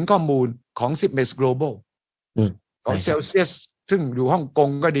ถึงข้อมูลของ Zipmex Global ของ Celsius ซึ่งอยู่ฮ่องกง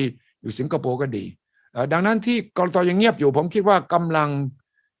ก็ดีอยู่สิงคโปร์ก็ดีดังนั้นที่กลต.ยังเงียบอยู่ผมคิดว่ากำลัง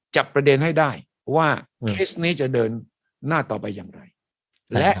จับประเด็นให้ได้ว่าเคสนี้จะเดินหน้าต่อไปอย่างไร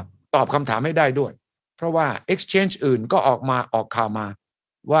และตอบคำถามให้ได้ด้วยเพราะว่า exchange อื่นก็ออกข่าวมา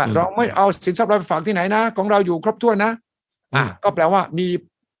ว่าเราไม่เอาสินทรัพย์เราไปฝากที่ไหนนะของเราอยู่ครบถ้วนนะก็แปลว่า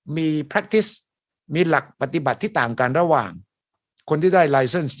มี practice มีหลักปฏิบัติที่ต่างกันระหว่างคนที่ได้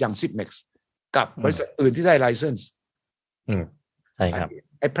license อย่าง Zipmex กับบริษัทอื่นที่ได้ license ใช่ครับ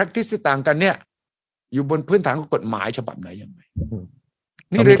ไอ้ practice ที่ต่างกันเนี่ยอยู่บนพื้นฐานของกฎหมายฉบับไหนยังไง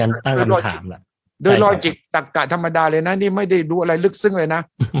นี่เป็นการตั้งคำถามแหละโดยลอจิกตรรกะธรรมดาเลยนะนี่ไม่ได้ดูอะไรลึกซึ้งเลยนะ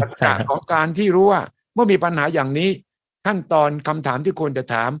ตรรกะของการที่รู้ว่าเมื่อมีปัญหาอย่างนี้ขั้นตอนคำถามที่ควรจะ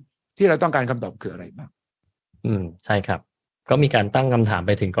ถามที่เราต้องการคำตอบคืออะไรบ้างใช่ครับก็มีการตั้งคำถามไ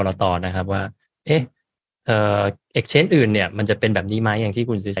ปถึงกลต.นะครับว่าexchange อื่นเนี่ยมันจะเป็นแบบนี้ไหมอย่างที่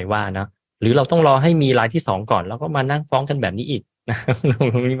คุณสุชัยว่านะหรือเราต้องรอให้มีรายที่2ก่อนแล้วก็มานั่งฟ้องกันแบบนี้อีกนะ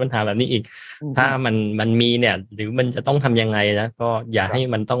มีปัญหาแบบนี้อีกถ้ามันมีเนี่ยหรือมันจะต้องทำยังไงนะก็อย่าให้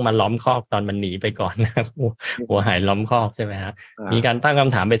มันต้องมาล้อมคอกตอนมันหนีไปก่อนนะหัวหายล้อมคอกใช่ไหมฮะมีการตั้งค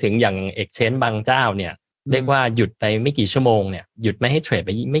ำถามไปถึงอย่าง exchange บางเจ้าเนี่ยเรียกว่าหยุดไปไม่กี่ชั่วโมงเนี่ยหยุดไม่ให้เทรดไป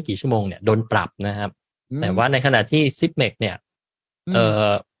ไม่กี่ชั่วโมงเนี่ยโดนปรับนะครับแต่ว่าในขณะที่ Zipmex เนี่ย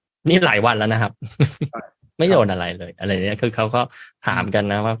นี่หลายวันแล้วนะครับไม่โดนอะไรเลยอะไรเนี่ยคือเขาก็ถามกัน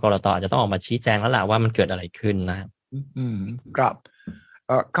นะว่ากลต.จะต้องออกมาชี้แจงแล้วล่ะว่ามันเกิดอะไรขึ้นนะครับ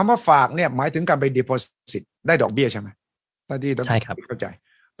คำว่าฝากเนี่ยหมายถึงการไป deposit ได้ดอกเบี้ยใช่ไหมใช่ครับเข้าใจ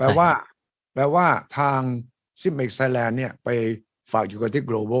แปลว่าทาง Zipmex Thailand เนี่ยไปฝากอยู่กับที่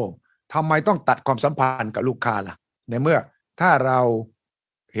global ทำไมต้องตัดความสัมพันธ์กับลูกค้าล่ะในเมื่อถ้าเรา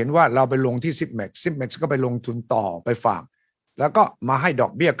เห็นว่าเราไปลงที่ Zipmex ก็ไปลงทุนต่อไปฝากแล้วก็มาให้ดอ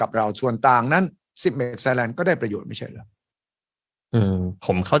กเบี้ยกับเราส่วนต่างนั้น Zipmex Thailand ก็ได้ประโยชน์ไม่ใช่เหรอผ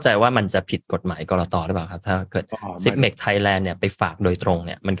มเข้าใจว่ามันจะผิดกฎหมายกลต.หรือเปล่าครับถ้าเกิด Zipmex Thailand เนี่ยไปฝากโดยตรงเ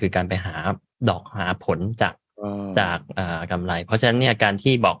นี่ยมันคือการไปหาดอกหาผลจากกำไรเพราะฉะนั้นเนี่ยการ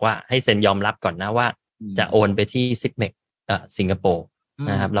ที่บอกว่าให้เซ็นยอมรับก่อนนะว่าจะโอนไปที่ Zipmex สิงคโปร์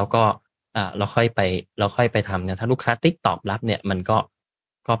นะครับแล้วก็เราค่อยไปทำเนี่ยถ้าลูกค้าติ๊กตอบรับเนี่ยมันก็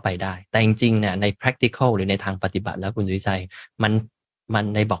ไปได้แต่จริงๆเนี่ยใน practical หรือในทางปฏิบัติแล้วคุณสุวิชัยมัน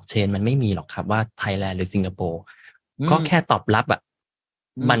ในบล็อกเชนมันไม่มีหรอกครับว่าไทยแลนด์หรือสิงคโปร์ก็แค่ตอบรับ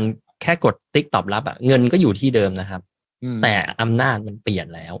มันแค่กดติ๊กตอบรับเงินก็อยู่ที่เดิมนะครับแต่อำนาจมันเปลี่ยน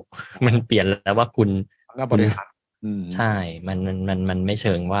แล้วมันเปลี่ยนแล้วว่าคุณบริหารใช่มันไม่เ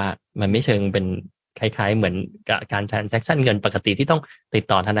ชิงว่ามันไม่เชิงเป็นคล้ายๆเหมือนการ transaction เงินปกติที่ต้องติด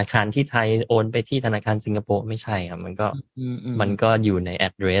ต่อธนาคารที่ไทยโอนไปที่ธนาคารสิงคโปร์ไม่ใช่ครับมันก็อยู่ใน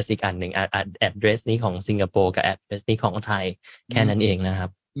address อีกอันหนึ่ง address นี้ของสิงคโปร์กับ address นี้ของไทยแค่นั้นเองนะครับ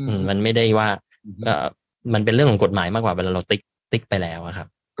มันไม่ได้ว่ามันเป็นเรื่องของกฎหมายมากกว่าเวลาเราติ๊กไปแล้วครับ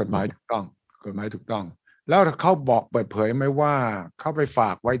กฎหมายถูกต้องแล้วเขาบอกเปิดเผยไหมว่าเขาไปฝ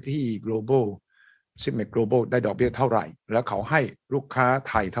ากไว้ที่ global Zipmex global ได้ดอกเบี้ยเท่าไหร่แล้วเขาให้ลูกค้า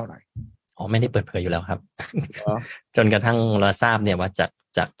ไทยเท่าไหร่ไม่ได้เปิดเผยอยู่แล้วครับ จนกระทั่งเราทราบเนี่ยว่า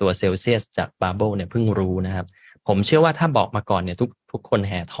จากตัวเซลเซียสจากบาร์เบิลเนี่ยเพิ่งรู้นะครับผมเชื่อว่าถ้าบอกมาก่อนเนี่ยทุกคนแ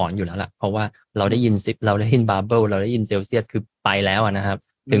ห่ถอนอยู่แล้วล่ะเพราะว่าเราได้ยินบาร์เบิลเราได้ยินเซลเซียสคือไปแล้วนะครับ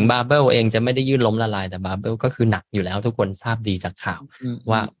ถึงบาร์เบิลเองจะไม่ได้ยื่นล้มละลายแต่บาร์เบิลก็คือหนักอยู่แล้วทุกคนทราบดีจากข่าว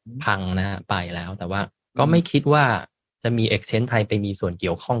ว่าพังนะฮะไปแล้วแต่ว่าก็ไม่คิดว่าจะมี Exchange ไทยไปมีส่วนเ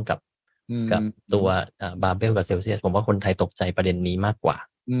กี่ยวข้องกับตัวบาร์เบิลกับเซลเซียสผมว่าคนไทยตกใจประเด็นนี้มากกว่า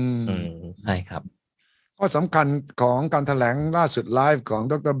ใช่ครับข้อสำคัญของการแถลงล่าสุดไลฟ์ของ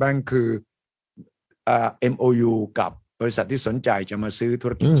ดร.แบงค์คือMOU กับ บริษัทที่สนใจจะมาซื้อธุ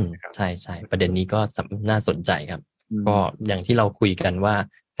รกิจใช่ไหมครับใช่ใช่ประเด็นนี้ก็น่าสนใจครับก็อย่างที่เราคุยกันว่า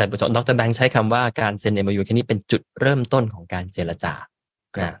ดร.แบงค์ใช้คำว่าการเซ็น MOU แค่นี้เป็นจุดเริ่มต้นของการเจรจา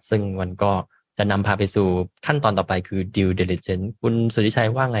ซึ่งมันก็จะนำพาไปสู่ขั้นตอนต่อไปคือ due diligence คุณสุทธิชัย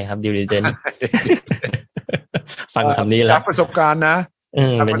ว่าไงครับ due diligence ฟังคำนี้แล้วจากประสบการณ์นะ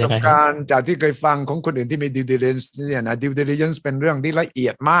จากประสบการณ์จากที่เคยฟังของคนอื่นที่มี due diligence เนี่ยนะ due diligence เป็นเรื่องที่ละเอี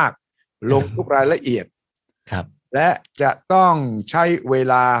ยดมากลงทุกรายละเอียดครับและจะต้องใช้เว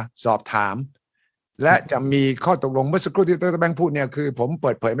ลาสอบถามและจะมีข้อตกลงเมื่อสักครู่ที่ดร.แบงค์พูดเนี่ยคือผมเ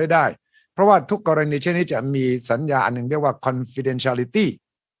ปิดเผยไม่ได้เพราะว่าทุกกรณีเช่นนี้จะมีสัญญาอันหนึ่งเรียกว่า confidentiality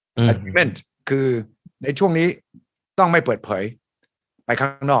agreement คือในช่วงนี้ต้องไม่เปิดเผยไปข้า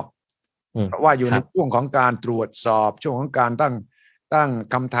งนอกเพราะว่าอยู่ในช่วงของการตรวจสอบช่วงของการตั้ง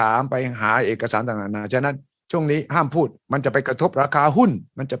คำถามไปหาเอกสารต่างๆนานาฉะนั้นช่วงนี้ห้ามพูดมันจะไปกระทบราคาหุ้น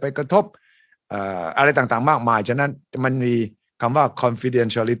มันจะไปกระทบอะไรต่างๆมากมายฉะนั้นมันมีคำว่า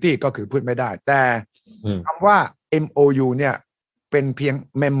confidentiality ก็คือพูดไม่ได้แต่คำว่า MOU เนี่ยเป็นเพียง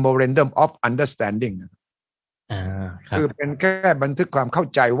memorandum of understanding คือเป็นแค่บันทึกความเข้า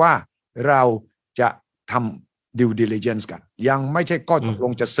ใจว่าเราจะทำ due diligence กันยังไม่ใช่ข้อตกล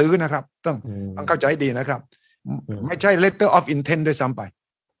งจะซื้อนะครับต้องเข้าใจให้ดีนะครับไม่ใช่ letter of intent ด้วยซ้ำไป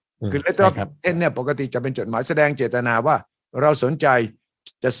คือ letter of intent เนี่ยปกติจะเป็นจดหมายแสดงเจตนาว่าเราสนใจ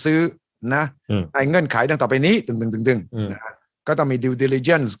จะซื้อนะในเงื่อนไขดังต่อไปนี้ตึงนะก็ต้องมี due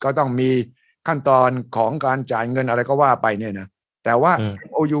diligence ก็ต้องมีขั้นตอนของการจ่ายเงินอะไรก็ว่าไปเนี่ยนะแต่ว่า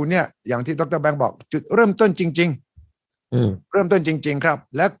MOU เนี่ยอย่างที่ดร.แบงค์บอกจุดเริ่มต้นจริงๆเริ่มต้นจริงๆครับ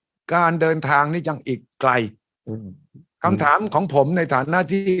และการเดินทางนี่ยังอีกไกลคำถามของผมในฐานะ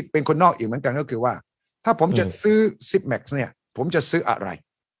ที่เป็นคนนอกอีกเหมือนกันก็คือว่าถ้าผมจะซื้อ Zipmex เนี่ยผมจะซื้ออะไร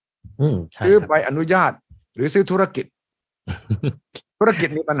ซื้อใบอนุญาตหรือซื้อธุรกิจ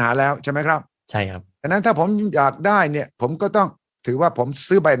มีปัญหาแล้วใช่ไหมครับใช่ครับดังนั้นถ้าผมอยากได้เนี่ยผมก็ต้องถือว่าผม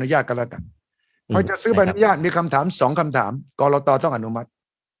ซื้อใบอนุญาตกันแล้วกันพอจะซื้อใบอนุญาตมีคำถาม2คำถามกลต.ต้องอนุมัติ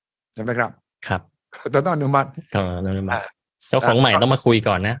ใช่ไหมครับครับต้องอนุมัติเจ้าของใหม่ต้องมาคุย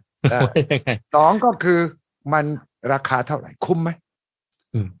ก่อนนะ2ก็คือมันราคาเท่าไหร่คุ้มไหม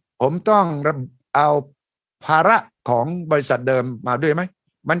ผมต้องเอาภาระของบริษัทเดิมมาด้วยไหม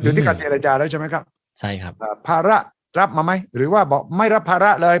มันอยู่ที่การเจรจาแล้วใช่ไหมครับใช่ครับภาระรับมาไหมหรือว่าบอกไม่รับภาร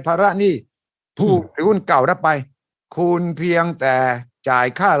ะเลยภาระนี่ผู้ถือหุ้นเก่ารับไปคุณเพียงแต่จ่าย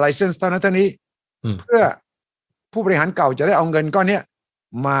ค่าไลเซนส์เท่านั้นเท่านี้เพื่อผู้บริหารเก่าจะได้เอาเงินก้อนนี้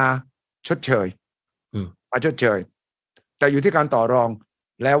มาชดเชยแต่อยู่ที่การต่อรอง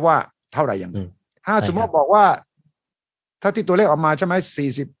แล้วว่าเท่าไหร่อย่างถ้าสมมติบอกว่าถ้าที่ตัวเลขออกมาใช่ไหม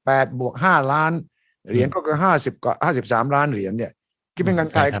48บวก5ล้านเหรียญก็คือ50กับ53ล้านเหรียญเนี่ยคิดเป็นเงิน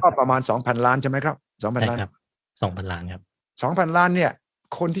ไทยก็ประมาณ 2,000 ล้านใช่ไหมครับ 2,000 ล้าน 2,000 ล้านครับ 2,000 ล้านเนี่ย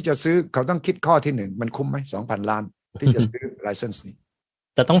คนที่จะซื้อเขาต้องคิดข้อที่1มันคุ้มไหม 2,000 ล้านที่จะซื้อไลเซนส์นี้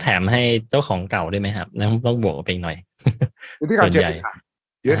จะต้องแถมให้เจ้าของเก่าด้วยไหมครับต้องบวกไปหน่อยอยู่ที่การเจร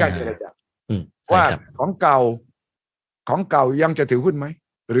จาว่าของเก่ายังจะถือหุ้นไหม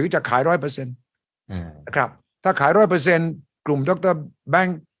หรือจะขาย 100% นะครับถ้าขาย 100% กลุ่มดร.แบง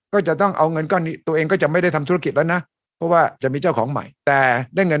ก์ก็จะต้องเอาเงินก้อนนี้ตัวเองก็จะไม่ได้ทำธุรกิจแล้วนะเพราะว่าจะมีเจ้าของใหม่แต่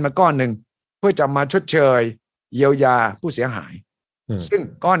ได้เงินมาก้อนหนึ่งเพื่อจะมาชดเชยเยียวยาผู้เสียหายซึ่ง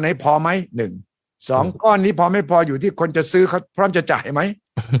ก้อนไหนพอไหม1 2ก้อนนี้พอไม่พออยู่ที่คนจะซื้อเขาพร้อมจะจ่ายไหม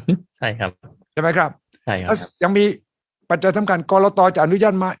ใช่ครับใช่ไหมครับใช่ครับยังมีปัจจัยสำคัญกลต.จะอนุญา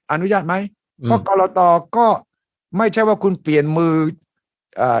ตไหมเพราะกลต.ก็ไม่ใช่ว่าคุณเปลี่ยนมือ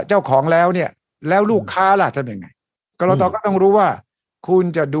เจ้าของแล้วเนี่ยแล้วลูกค้าล่ะทำยังไงกลต.ก็ต้องรู้ว่าคุณ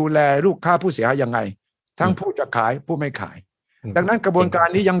จะดูแลลูกค้าผู้เสียหายยังไงทั้งผู้จะขายผู้ไม่ขายดังนั้นกระบวนการ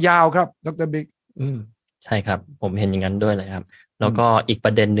นี้ยังยาวครับดร.บิ๊กใช่ครับผมเห็นอย่างนั้นด้วยเลยครับแล้วก็อีกป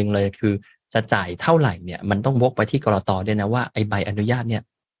ระเด็นหนึ่งเลยคือจะจ่ายเท่าไหร่เนี่ยมันต้องวกไปที่กลต.ด้วยนะว่าไอ้ใบอนุญาตเนี่ย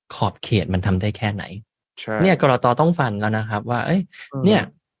ขอบเขตมันทำได้แค่ไหนเนี่ยกลต.ต้องฟันแล้วนะครับว่าเนี่ย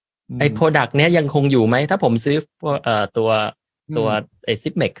ไอ้ product เนี้ยยังคงอยู่ไหมถ้าผมซื้อตัวไอ้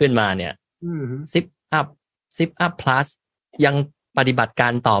Zipmex ขึ้นมาเนี่ย Zip up plus ยังปฏิบัติกา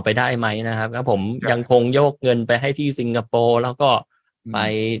รต่อไปได้ไหมนะครับแล้วผมยังคงโยกเงินไปให้ที่สิงคโปร์แล้วก็ไป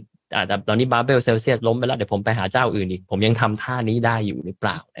แต่ตอนนี้บาร์เบลเซลเซียสล้มไปแล้วเดี๋ยวผมไปหาเจ้าอื่นอีกผมยังทำท่านี้ได้อยู่หรือเป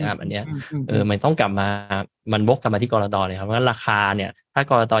ล่านะครับอันเนี้ยมันต้องกลับมามันวกกลับมาที่กลต.เลยครับเพราะราคาเนี่ยถ้า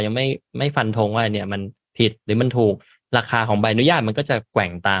กลต.ยังไม่ฟันธงว่าเนี่ยมันผิดหรือมันถูกราคาของใบอนุญาตมันก็จะแกว่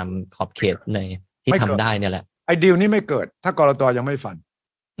งตามขอบเขตในที่ทำได้เนี่ยแหละไอ้ดีลนี้ไม่เกิดถ้ากลต.ยังไม่ฟัน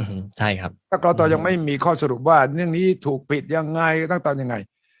ใช่ครับถ้ากลต.ยังไม่มีข้อสรุปว่าเรื่องนี้ถูกผิดยังไงต้องตามยังไง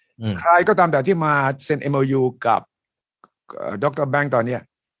ใครก็ตามแต่ที่มาเซ็น MOU กับดร.แบงก์ตอนนี้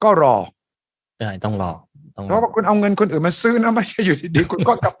ก็รอต้องรอ เพราะว่าคุณเอาเงินคนอื่นมาซื้อนะไม่ใช่อยู่ดีๆคุณ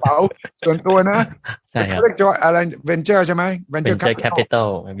ก็กระเป๋าส่วนตัวนะใช่ครับเรียกว่าอะไร venture ใช่ไหม venture capital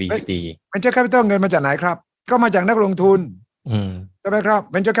VC venture capital เงินมาจากไหนครับก็มาจากนักลงทุนใช่ไหมครับ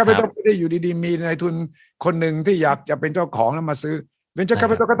venture capital ไม่ได้อยู่ดีๆมีนายทุนคนหนึ่งที่อยากจะเป็นเจ้าของแล้วมาซื้อ venture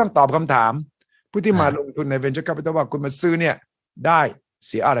capital ก็ต้องตอบคำถามผู้ที่มาลงทุนใน venture capital ว่าคุณมาซื้อเนี่ยได้เ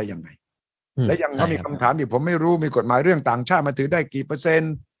สียอะไรยังไงและยังก็มีคำถามอีกผมไม่รู้มีกฎหมายเรื่องต่างชาติมาถือได้กี่เปอร์เซ็น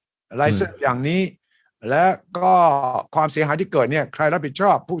ต์ไลเซนส์อย่างนี้และก็ความเสียหายที่เกิดเนี่ยใครรับผิดช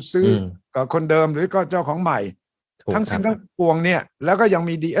อบผู้ซื้อกับคนเดิมหรือก็เจ้าของใหม่ทั้งสิ้นทั้งปวงเนี่ยแล้วก็ยัง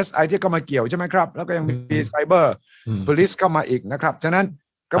มี DSI ที่เข้ามาเกี่ยวใช่ไหมครับแล้วก็ยังมีไซเบอร์police เข้ามาอีกนะครับฉะนั้น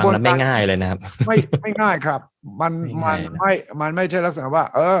กระบวนการไม่ง่ายเลยนะครับไม่ง่ายครับมันไม่ใช่ลักษณะว่า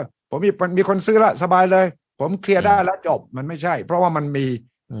ผมมีคนซื้อละสบายเลยผมเคลียร์ได้แล้วจบมันไม่ใช่เพราะว่ามันมี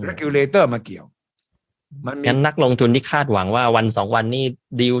regulator มาเกี่ยวงั้นนักลงทุนที่คาดหวังว่าวัน2วันนี้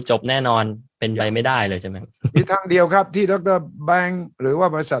ดีลจบแน่นอนเป็นไปไม่ได้เลยใช่ไหมมีทางเดียวครับที่ดร.แบงค์หรือว่า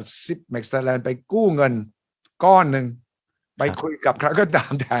บริษัท Zipmex Thailand ไปกู้เงินก้อนหนึ่งไปคุยกับใครก็ตา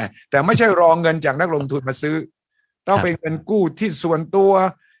มแต่ไม่ใช่รองเงินจากนักลงทุนมาซื้อต้องเป็นเงินกู้ที่ส่วนตัว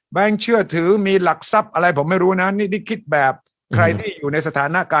แบงค์เชื่อถือมีหลักทรัพย์อะไรผมไม่รู้นะนี่คิดแบบใครที่อยู่ในสถา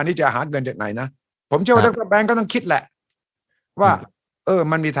นการณ์ที่จะหาเงินจากไหนนะผมเชื่อว่าดร.แบงค์ก็ต้องคิดแหละว่า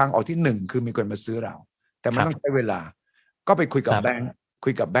มันมีทางออกที่หนึ่งคือมีคนมาซื้อเราแต่มันต้องใช้เวลาก็ไปคุยกับแบง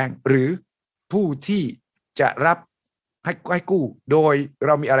ค์หรือผู้ที่จะรับให้กู้โดยเ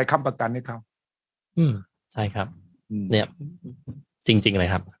รามีอะไรค้ำประกันให้เขาใช่ครับเนี่ยจริงๆเลย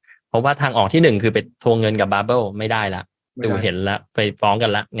ครับเพราะว่าทางออกที่หนึ่งคือไปทวงเงินกับบาร์เบิลไม่ได้ละดูเห็นละไปฟ้องกั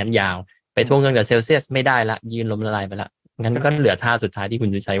นละงั้นยาวไปทวงเงินกับเซลเซียสไม่ได้ละยืนล้มละลายไปละงั้นก็เหลือท่าสุดท้ายที่คุณ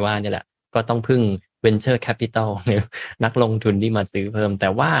จะใช้ว่านี่แหละก็ต้องพึ่ง venture capital นักลงทุนที่มาซื้อเพิ่มแต่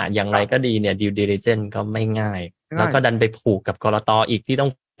ว่าอย่างไรก็ดีเนี่ย due diligence ก็ไม่ง่ายแล้วก็ดันไปผูกกับกลต.อีกที่ต้อ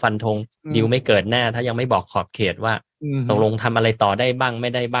งฟันธงดีลไม่เกิดแน่ถ้ายังไม่บอกขอบเขตว่าตกลงทำอะไรต่อได้บ้างไ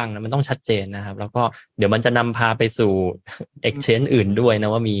ม่ได้บ้างนะมันต้องชัดเจนนะครับแล้วก็เดี๋ยวมันจะนำพาไปสู่ exchange อื่นด้วยนะ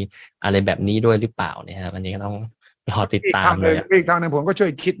ว่ามีอะไรแบบนี้ด้วยหรือเปล่าเนี่ยครับอันนี้ก็ต้องรอติดตามเลยอีกทางหนึ่งผมก็ช่ว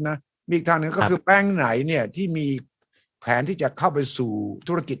ยคิดนะมีอีกทางหนึ่งก็คือแบงค์ไหนเนี่ยที่มีแผนที่จะเข้าไปสู่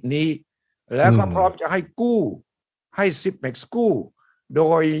ธุรกิจนี้แล้วก็พร้อมจะให้กู้ให้ Zipmex กู้โด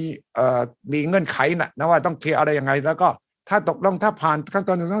ยมีเงื่อนไขนะว่าต้องเคลียร์อะไรยังไงแล้วก็ถ้าตกลงถ้าผ่านขั้นต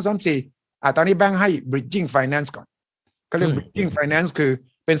อน1 2 3 4ตอนนี้แบงค์ให้ bridging finance ก่อนก็เรียก bridging finance คือ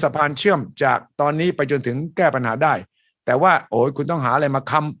เป็นสะพานเชื่อมจากตอนนี้ไปจนถึงแก้ปัญหาได้แต่ว่าคุณต้องหาอะไรมา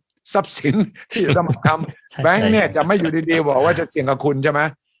ค้ำทรัพย์สินที่จะมาค้ำแบงค์เนี่ยจะไม่อยู่ดีๆบอกว่าจะเสี่ยงกับคุณใช่ไหม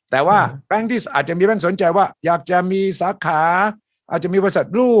แต่ว่าแบงค์ที่อาจจะมีแบงค์สนใจว่าอยากจะมีสาขาอาจจะมีบริษัท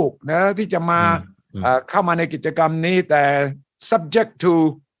ลูกนะที่จะมาเข้ามาในกิจกรรมนี้แต่ subject to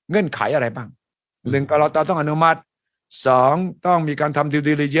เงื่อนไขอะไรบ้าง1กลต.ต้องอนุมัติ2ต้องมีการทำ due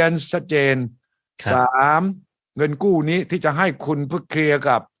diligence ชัดเจน3เงินกู้นี้ที่จะให้คุณเพื่อเคลียร์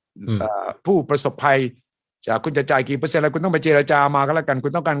กับผู้ประสบภัยจากคุณจะจ่ายกี่เปอร์เซ็นต์อะไรคุณต้องไปเจรจามาก็แล้วกันคุ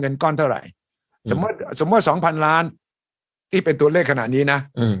ณต้องการเงินก้อนเท่าไหร่สมมติ 2,000 ล้านที่เป็นตัวเลขขนาดนี้นะ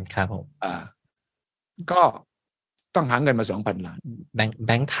ครับผมก็ต้องหาเงินมา 2,000 ล้านแบ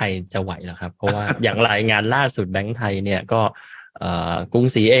งค์ไทยจะไหวเหรอครับเพราะว่า อย่างรายงานล่าสุดแบงค์ไทยเนี่ยก็กรุง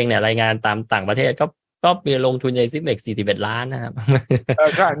ศรีเองเนี่ยรายงานตามต่างประเทศก็มีลงทุนใน Zipmex 41 ล้านนะครับ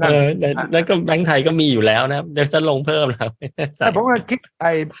ใช่แล้วก็แบงค์ไทยก็มีอยู่แล้วนะครับเดี๋ยวจะลงเพิ่มแล้วแต่ผมว่าคิด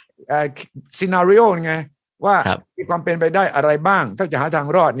ซีนาริโอไงว่ามีความเป็นไปได้อะไรบ้างถ้าจะหาทาง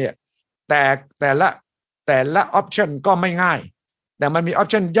รอดเนี่ยแต่ละออปชันก็ไม่ง่ายแต่มันมีออป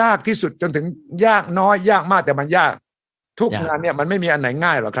ชันยากที่สุดจนถึงยากน้อยยากมากแต่มันยากทุกงานเนี่ยมันไม่มีอันไหน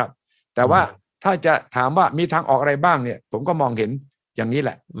ง่ายหรอกครับแต่ว่าถ้าจะถามว่ามีทางออกอะไรบ้างเนี่ยผมก็มองเห็นอย่างนี้แห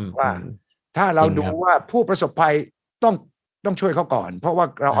ละว่าถ้าเราดูว่าผู้ประสบภัยต้องช่วยเขาก่อนเพราะว่า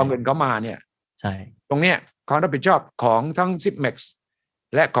เราเอาเงินเขามาเนี่ยใช่ตรงเนี้ยความรับผิดชอบของทั้ง Zipmex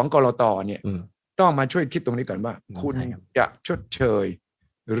และของกลต.เนี่ยต้องมาช่วยคิดตรงนี้ก่อนว่าคุณจะชดเชย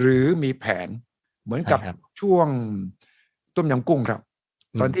หรือมีแผนเหมือนกับช่วงต้มยำกุ้งครับ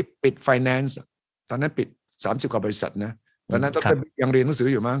ตอนที่ปิด finance ตอนนั้นปิด30 กว่าบริษัทนะตอนนั้นต้องยังเรียนหนังสือ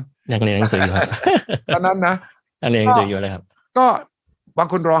อยู่มั้งยังเรียนหนังสืออยู่ครับตอนนั้นนะยังเรียนหนังสืออยู่เลยครับก็บาง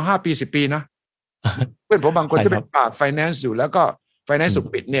คนรอ5 ปี 10 ปีนะเพื่อนผมบางคนที่เป็นฝาก finance อยู่แล้วก็ finance สุด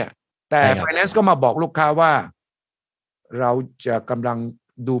ปิดเนี่ยแต่ finance ก็มาบอกลูกค้าว่าเราจะกำลัง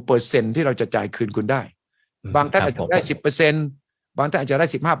ดูเปอร์เซ็นต์ที่เราจะจ่ายคืนคุณได้บางท่านอาจจะได้ 10% บางท่านอาจจะได้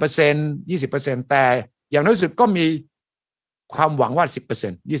 15% 20% แต่อย่างน้อยสุดก็มีความหวังว่า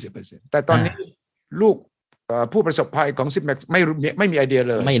 10% 20% แต่ตอนนี้ลูกผู้ประสบภัยของ Zipmex ไม่มีไอเดีย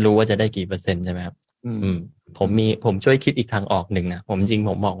เลยไม่รู้ว่าจะได้กี่เปอร์เซ็นต์ใช่ไหมครับผมช่วยคิดอีกทางออกหนึ่งนะผ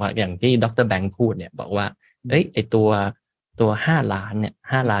มบอกว่าอย่างที่ดร.แบงค์พูดเนี่ยบอกว่าไอตัว ตัว5 ล้านเนี่ย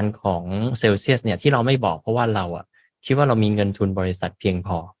5 ล้านของเซลเซียสเนี่ยที่เราไม่บอกเพราะว่าเราอะคิดว่าเรามีเงินทุนบริษัทเพียงพ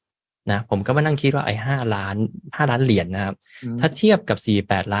อนะผมก็มานั่งคิดว่าไอ้5 ล้านเหรียญนะครับถ้าเทียบกับ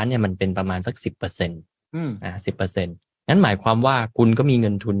48 ล้านเนี่ยมันเป็นประมาณสัก 10% 10%งั้นหมายความว่าคุณก็มีเงิ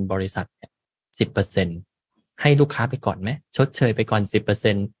นทุนบริษัท 10% ให้ลูกค้าไปก่อนไหมชดเชยไปก่อน 10%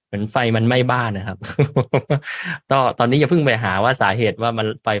 เหมือนไฟมันไหม้บ้านนะครับ ตอนนี้อย่าเพิ่งไปหาว่าสาเหตุว่ามัน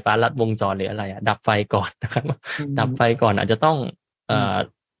ไฟฟ้าลัดวงจรหรืออะไรอะดับไฟก่อนนะครับ ดับไฟก่อนอาจจะต้อง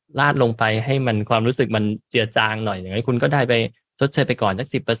ลาดลงไปให้มันความรู้สึกมันเจือจางหน่อยอย่างนี้คุณก็ได้ไปชดเชยไปก่อนสัก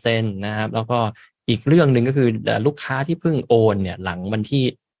 10% นะครับแล้วก็อีกเรื่องหนึ่งก็คือลูกค้าที่เพิ่งโอนเนี่ยหลังวันที่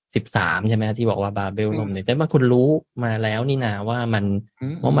13ใช่ไหมที่บอกว่าบาเบลล่มเนี่ยแต่ว่าคุณรู้มาแล้วนี่นะว่า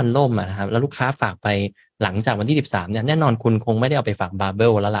มันล่มนะครับแล้วลูกค้าฝากไปหลังจากวันที่13เนี่ยแน่นอนคุณคงไม่ได้เอาไปฝากบาเบ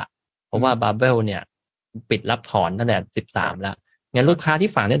ลแล้วล่ะเพราะว่าบาเบลเนี่ยปิดรับถอนตั้งแต่13แล้วงั้นลูกค้าที่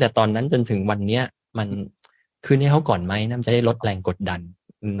ฝากตั้งแต่ตอนนั้นจนถึงวันเนี้ยมันคืนให้เขาก่อนไหมน่าจะได้ลดแรงกดดัน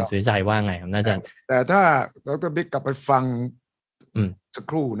สุริชัยว่าไงครับน่าจะแต่ถ้าดร.บิ๊กกลับไปฟังสัก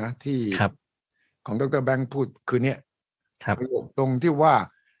ครู่นะที่ของดร.แบงค์พูดคืนนี้ประโยคตรงที่ว่า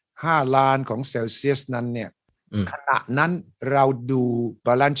5 ล้านของเซลเซียสนั้นเนี่ยขณะนั้นเราดูบ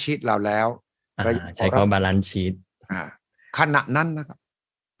าลานซ์ชีทเราแล้วใช้คำว่าบาลานซ์ชีทขณะนั้นนะครับ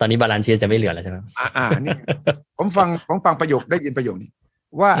ตอนนี้บาลานซ์ชีทจะไม่เหลือแล้วใช่ไหมนี่ผมฟังประโยคได้ยินประโยคนี้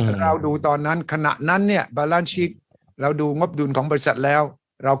ว่าเราดูตอนนั้นขณะนั้นเนี่ยบาลานซ์ชีทเราดูงบดุลของบริษัทแล้ว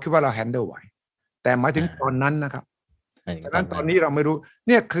เราคิดว่าเราแฮนเดิลไหวแต่หมายถึงตอนนั้นนะครับฉะนั้นตอนนี้เราไม่รู้เ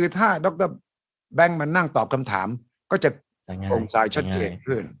นี่ยคือถ้าดร.แบงค์มันนั่งตอบคำถามก็จะโปร่งใสชัดเจน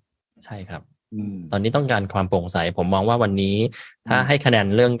ขึ้นใช่ครับตอนนี้ต้องการความโปร่งใสผมมองว่าวันนี้ถ้าให้คะแนน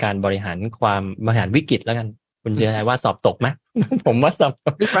เรื่องการบริหารวิกฤตแล้วกันคุณเชื่อใจว่าสอบตกไหม ผมว่าสอบ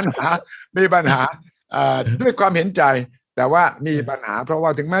มีปัญหาด้วยความเห็นใจแต่ว่ามีปัญหาเพราะว่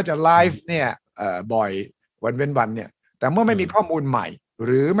าถึงแม้จะไลฟ์เนี่ยบ่อยวันเว้นวันเนี่ยแต่เมื่อไม่มีข้อมูลใหม่ห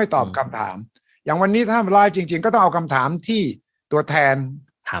รือไม่ตอบคำถามอย่างวันนี้ถ้าไลฟ์จริงๆก็ต้องเอาคำถามที่ตัวแทน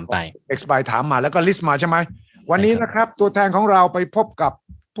ถามไป expire ถามมาแล้วก็ลิสต์มาใช่ไหมวันนี้นะครับตัวแทนของเราไปพบกับ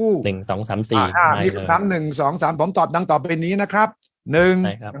ผู้1 2 3 4มีคำถาม1 2 3ผมตอบดังต่อไปนี้นะครับ1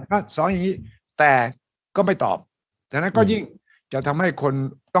 2อย่างนี้แต่ก็ไม่ตอบฉะนั้นก็ยิ่งจะทำให้คน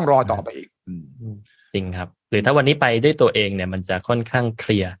ต้องรอต่อไปอีกจริงครับหรือถ้าวันนี้ไปด้วยตัวเองเนี่ยมันจะค่อนข้างเค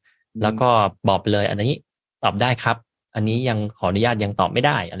ลียร์แล้วก็บอกเลยอันนี้ตอบได้ครับอันนี้ยังขออนุญาตยังตอบไม่ไ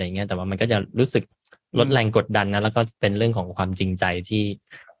ด้อะไรเงี้ยแต่ว่ามันก็จะรู้สึกลดแรงกดดันนะแล้วก็เป็นเรื่องของความจริงใจ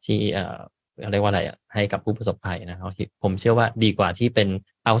ที่เรียกว่าอะไรให้กับผู้ประสบภัยนะครับผมเชื่อว่าดีกว่าที่เป็น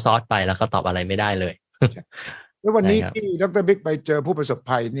เอาซอร์สไปแล้วก็ตอบอะไรไม่ได้เลยแล้ววันนี้ที่ดร.บิ๊กไปเจอผู้ประสบ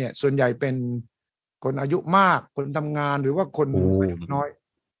ภัยเนี่ยส่วนใหญ่เป็นคนอายุมากคนทำงานหรือว่าคนน้อย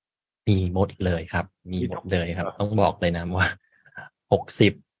มีหมดเลยครับมีหมดเลยครับต้องบอกเลยนะว่า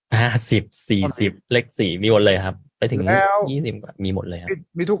60 50 40เลข4มีหมดเลยครับไปถึง20มีหมดเลยครับ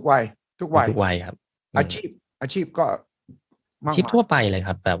มีทุกวัยทุกวัยครับอาชีพก็อาชีพทั่วไปเลยค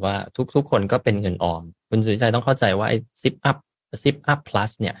รับแบบว่าทุกคนก็เป็นเงินออมคุณสุริชัยต้องเข้าใจว่าไอ้ซิปอัพ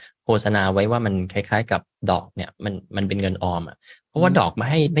plus เนี่ยโฆษณาไว้ว่ามันคล้ายๆกับดอกเนี่ยมันเป็นเงินออมอ่ะเพราะว่าดอกมา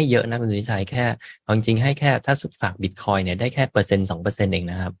ให้ไม่เยอะนะคุณสุริชัยแค่จริงๆให้แค่ถ้าสุดฝากบิตคอยเนี่ยได้แค่1% 2% เอง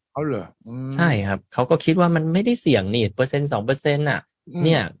นะครับเอาเหรอใช่ครับเขาก็คิดว่ามันไม่ได้เสี่ยงนี่1% 2% น่ะเ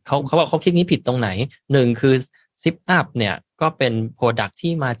นี่ยเขาบอกเขาคิดนี้ผิดตรงไหน1คือซิปอัพเนี่ยก็เป็นโปรดัก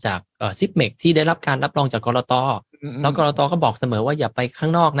ที่มาจากZipmex ที่ได้รับการรับรองจากกลต.แล้วกลต.ก็บอกเสมอว่าอย่าไปข้า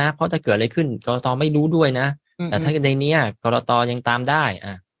งนอกนะเพราะถ้าเกิดอะไรขึ้นกลต.ไม่รู้ด้วยนะแต่ถ้าในนี้กลต.ยังตามได้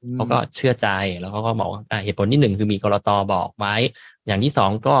เขาก็เชื่อใจแล้วเขาก็บอกเหตุผลที่1คือมีกลต.บอกไว้อย่างที่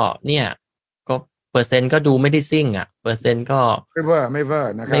2ก็เนี่ยก็เปอร์เซ็นต์ก็ดูไม่ได้ซิ่งเปอร์เซ็นต์ก็ไม่เวอร์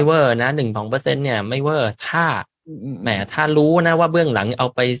นะครับไม่เวอร์นะ 1-2% เนี่ยไม่เวอร์ถ้าแหมถ้ารู้นะว่าเบื้องหลังเอา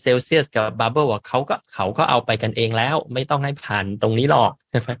ไปเซลเซียสกับบาร์เบิลเขาก็เอาไปกันเองแล้วไม่ต้องให้ผ่านตรงนี้หรอก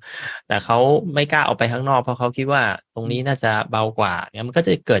ใช่ไหมแต่เขาไม่กล้าเอาไปข้างนอกเพราะเขาคิดว่าตรงนี้น่าจะเบากว่าเนี่ยมันก็จ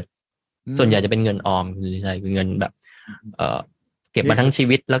ะเกิดส่วนใหญ่จะเป็นเงินออมใช่คือเงินแบบเก็บมาทั้งชี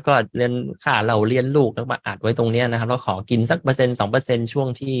วิตแล้วก็เรียนค่าเราเรียนลูกแล้วมาอัดไว้ตรงนี้นะครับแล้วขอกินสัก1%-2% ช่วง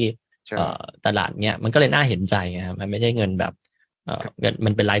ที่ตลาดเนี่ยมันก็เลยน่าเห็นใจครับมันไม่ใช่เงินแบบเงินมั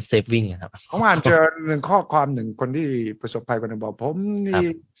นเป็นไลฟ์เซฟวิ่งครับผมอ่านเจอ1ข้อความ1คนที่ประสบภัยคนนึงบอกผม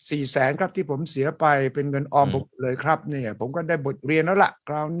นี่400,000ครับที่ผมเสียไปเป็นเงินออมผมเลยครับเนี่ยผมก็ได้บทเรียนแล้วล่ะค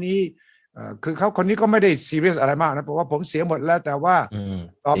ราวนี้คือเขาคนนี้ก็ไม่ได้ซีเรียสอะไรมากนะเพราะว่าผมเสียหมดแล้วแต่ว่า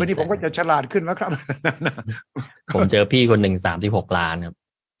ต่อไปนี้ผมก็จะฉลาดขึ้นแล้วครับ ผมเจอพี่คนหนึ่ง36 ล้านครับ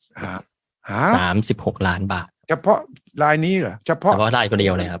36 ล้านบาทเฉพาะรายนี้เหรอเฉพาะรายคนเดี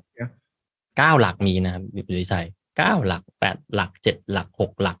ยวเลยครับ9 หลักมีนะครับวิชัย9 หลัก8 หลัก7 หลัก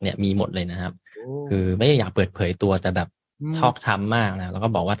6 หลักเนี่ยมีหมดเลยนะครับคือไม่อยากเปิดเผยตัวแต่แบบชอกช้ำมากนะแล้วก็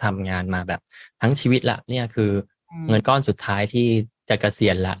บอกว่าทำงานมาแบบทั้งชีวิตละเนี่ยคือ เงินก้อนสุดท้ายที่จะเกษี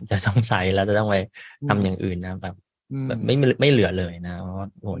ยณละจะต้องใช้แล้วจะต้องไปทำอย่างอื่นนะแบบไม่เหลือเลยนะเพราะ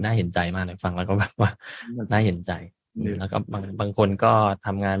โหน่าเห็นใจมากเลยฟังแล้วก็แบบว่าน่าเห็นใจแล้วก็บางคนก็ท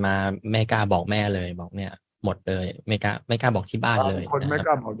ำงานมาไม่กล้าบอกแม่เลยบอกเนี่ยหมดเลยไม่กล้าบอกที่บ้านเลยบางคนไม่ก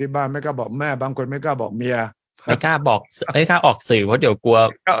ล้าบอกที่บ้านไม่กล้าบอกแม่บางคนไม่กล้าบอกเมียไม่กล้าออกสื่อเพราะเดี๋ยวกลัว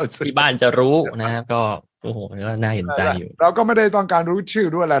ที่บ้านจะรู้นะก็โอ้โหก็น่าเห็นใจอยู่เราก็ไม่ได้ต้องการรู้ชื่อ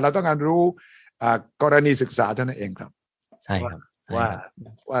ด้วยแหละเราต้องการรู้กรณีศึกษาเท่านั้นเองครับใช่ครับ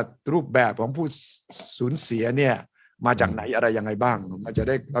ว่ารูปแบบของผู้สูญเสียเนี่ยมาจากไหนอะไรยังไงบ้างเราจะ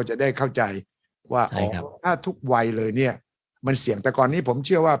ได้เข้าใจว่าถ้าทุกวัยเลยเนี่ยมันเสี่ยงแต่ก่อนนี้ผมเ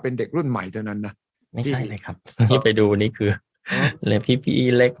ชื่อว่าเป็นเด็กรุ่นใหม่เท่านั้นนะไม่ใช่เลยครับที่ไปดูนี่คือเลยพี่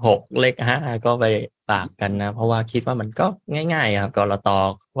เลข6เลข5ก็ไปฝากกันนะเพราะว่าคิดว่ามันก็ง่ายๆครับกลต.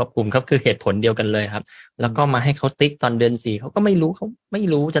ควบคุมครับคือเหตุผลเดียวกันเลยครับแล้วก็มาให้เขาติ๊กตอนเดือน4เขาก็ไม่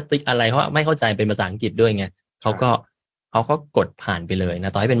รู้จะติ๊กอะไรเพราะไม่เข้าใจเป็นภาษาอังกฤษด้วยไงเขาก็กดผ่านไปเลยน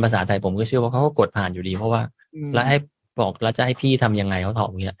ะต่อให้เป็นภาษาไทยผมก็เชื่อว่าเขาก็กดผ่านอยู่ดีเพราะว่าแล้วให้บอกแล้วจะให้พี่ทำยังไงเขาตอบ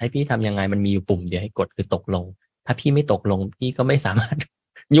อย่างเงี้ยให้พี่ทำยังไงมันมีอยู่ปุ่มเดียวให้กดคือตกลงถ้าพี่ไม่ตกลงพี่ก็ไม่สามารถ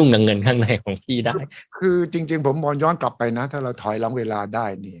ยุ่งกับเงินข้างในของพี่ได้คือจริงๆผมมองย้อนกลับไปนะถ้าเราถอยหลังเวลาได้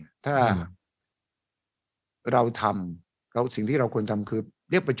เนี่ยถ้าเราทำเราสิ่งที่เราควรทำคือ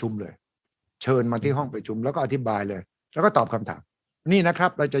เรียกประชุมเลยเชิญมาที่ห้องประชุมแล้วก็อธิบายเลยแล้วก็ตอบคำถามนี่นะครั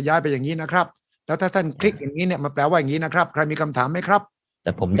บเราจะย้ายไปอย่างนี้นะครับแล้วถ้าท่านคลิกอย่างนี้เนี่ยมาแปลว่าอย่างนี้นะครับใครมีคำถามไหมครับแ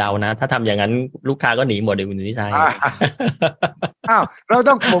ต่ผมเดานะถ้าทำอย่างนั้นลูกค้าก็หนีหมดเลยคุณนิชัยเรา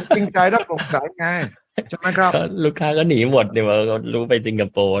ต้องปกจริงใจต้องปกใสไงใช่ไหมครับลูกค้าก็หนีหมดเนี่ยว่ารู้ไปสิงค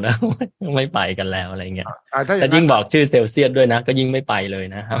โปร์นะไม่ไปกันแล้วอะไรเงี้ยแต่ยิ่งบอกชื่อเซลเซียสด้วยนะก็ยิ่งไม่ไปเลย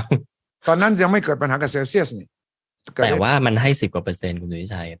นะครับตอนนั้นยังไม่เกิดปัญหากับเซลเซียสนี่แต่ว่ามันให้10%คุณนิ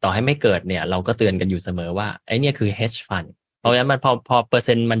ชัยต่อให้ไม่เกิดเนี่ยเราก็เตือนกันอยู่เสมอว่าไอ้นี่คือ hedge fund เพราะฉะนั้นมันพอเปอร์เ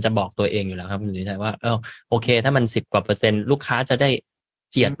ซ็นต์มันจะบอกตัวเองอยู่แล้วครับคุณนิชัยว่าโอเคถ้ามัน10%ลูกค้าจะได้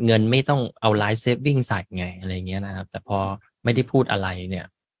เจียดเงินไม่ต้องเอา life saving ใส่ไงอะไรเงี้ยนะครับแต่พอไม่ได้พูดอะไรเนี่ย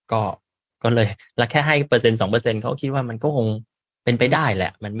ก็เลยแล้วแค่ให้1% 2%เขาคิดว่ามันก็คงเป็นไปได้แหล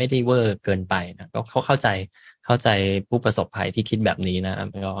ะมันไม่ได้เวอร์เกินไปนะก็เขาเข้าใจผู้ประสบภัยที่คิดแบบนี้นะ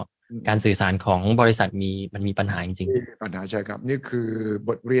ก็การสื่อสารของบริษัทมันมีปัญหาจริงๆปัญหาใช่ครับนี่คือบ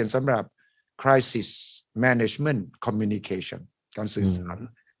ทเรียนสำหรับ crisis management communication การสื่อสาร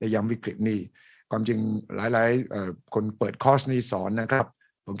ในยามวิกฤตนี้ความจริงหลายๆคนเปิดคอร์สนี้สอนนะครับ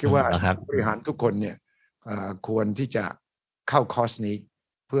ผมคิดว่าบริหารทุกคนเนี่ยควรที่จะเข้าคอร์สนี้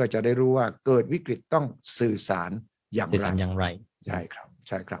เพื่อจะได้รู้ว่าเกิดวิกฤตต้องสื่อสารอย่างไรใช่ค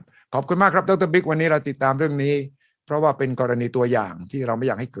รับขอบคุณมากครับดร.บิ๊กวันนี้เราติดตามเรื่องนี้เพราะว่าเป็นกรณีตัวอย่างที่เราไม่อ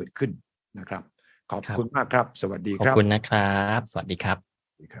ยากให้เกิดขึ้นนะครับขอบคุณมากครับสวัสดีครับขอบคุณนะครับสวัสดีครับ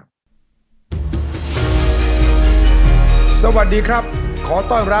สวัสดีครับขอ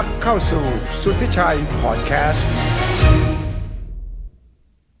ต้อนรับเข้าสู่สุทธิชัย Podcast